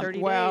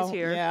 30 days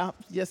here. Yeah,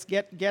 just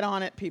get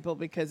on it, people,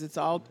 because this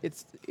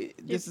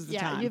is the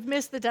time. You've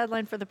missed the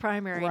deadline for the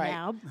primary Right.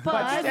 now,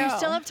 but you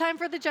still. still have time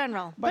for the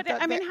general. But there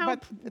are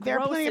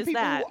plenty of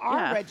people who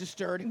are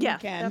registered who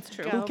that's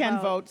true. who can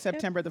vote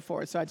September the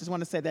 4th. So I just want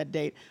to say that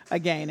date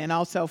again. And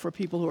also for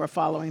people who are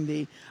following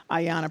the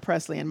Ayanna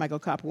Pressley and Michael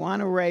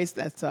Capuano race,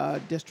 that's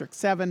District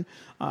 7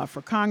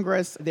 for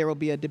Congress. There will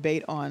be a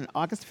debate on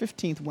August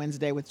 15th,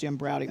 Wednesday, with Jim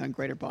Browding on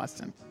Greater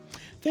Boston.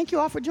 Thank you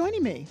all for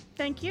joining me.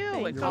 Thank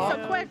you. It goes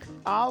so quick.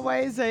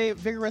 Always a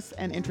vigorous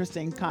and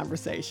interesting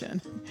conversation.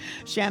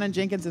 Shannon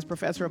Jenkins is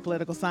Professor of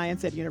Political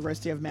Science at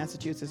University of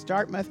Massachusetts,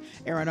 Dartmouth.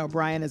 Erin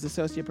O'Brien is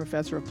Associate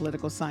Professor of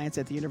Political Science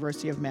at the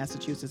University of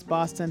Massachusetts,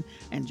 Boston.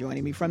 And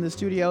joining me from the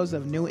studios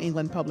of New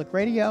England Public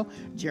Radio,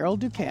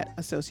 Gerald Duquette,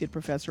 Associate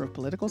Professor of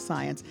Political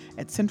Science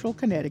at Central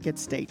Connecticut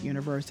State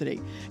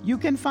University. You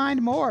can find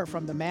more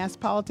from the Mass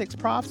Politics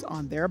Profs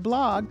on their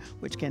blog,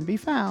 which can be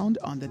found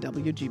on the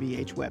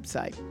WGBH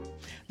website.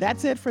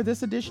 That's it for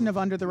this edition of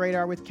Under the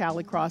Radar with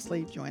Callie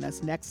Crossley. Join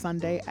us next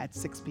Sunday at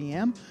 6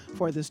 p.m.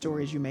 for the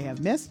stories you may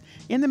have missed.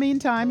 In the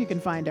meantime, you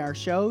can find our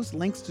shows,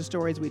 links to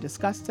stories we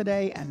discussed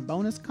today, and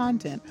bonus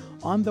content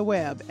on the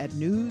web at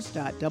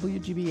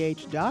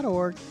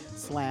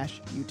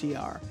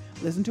news.wgbh.org/UTR.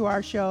 Listen to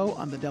our show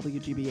on the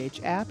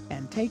WGBH app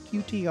and take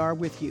UTR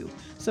with you.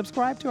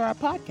 Subscribe to our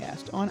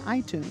podcast on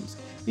iTunes.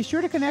 Be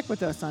sure to connect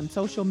with us on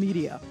social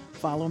media.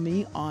 Follow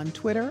me on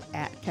Twitter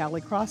at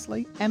Callie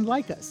Crossley and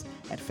like us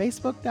at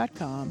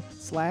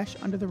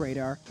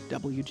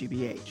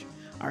facebook.com/UnderTheRadarWGBH.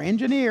 Our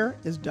engineer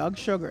is Doug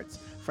Sugarts.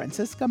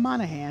 Francisca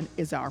Monahan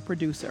is our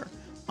producer.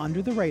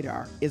 Under the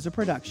Radar is a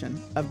production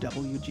of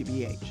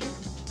WGBH.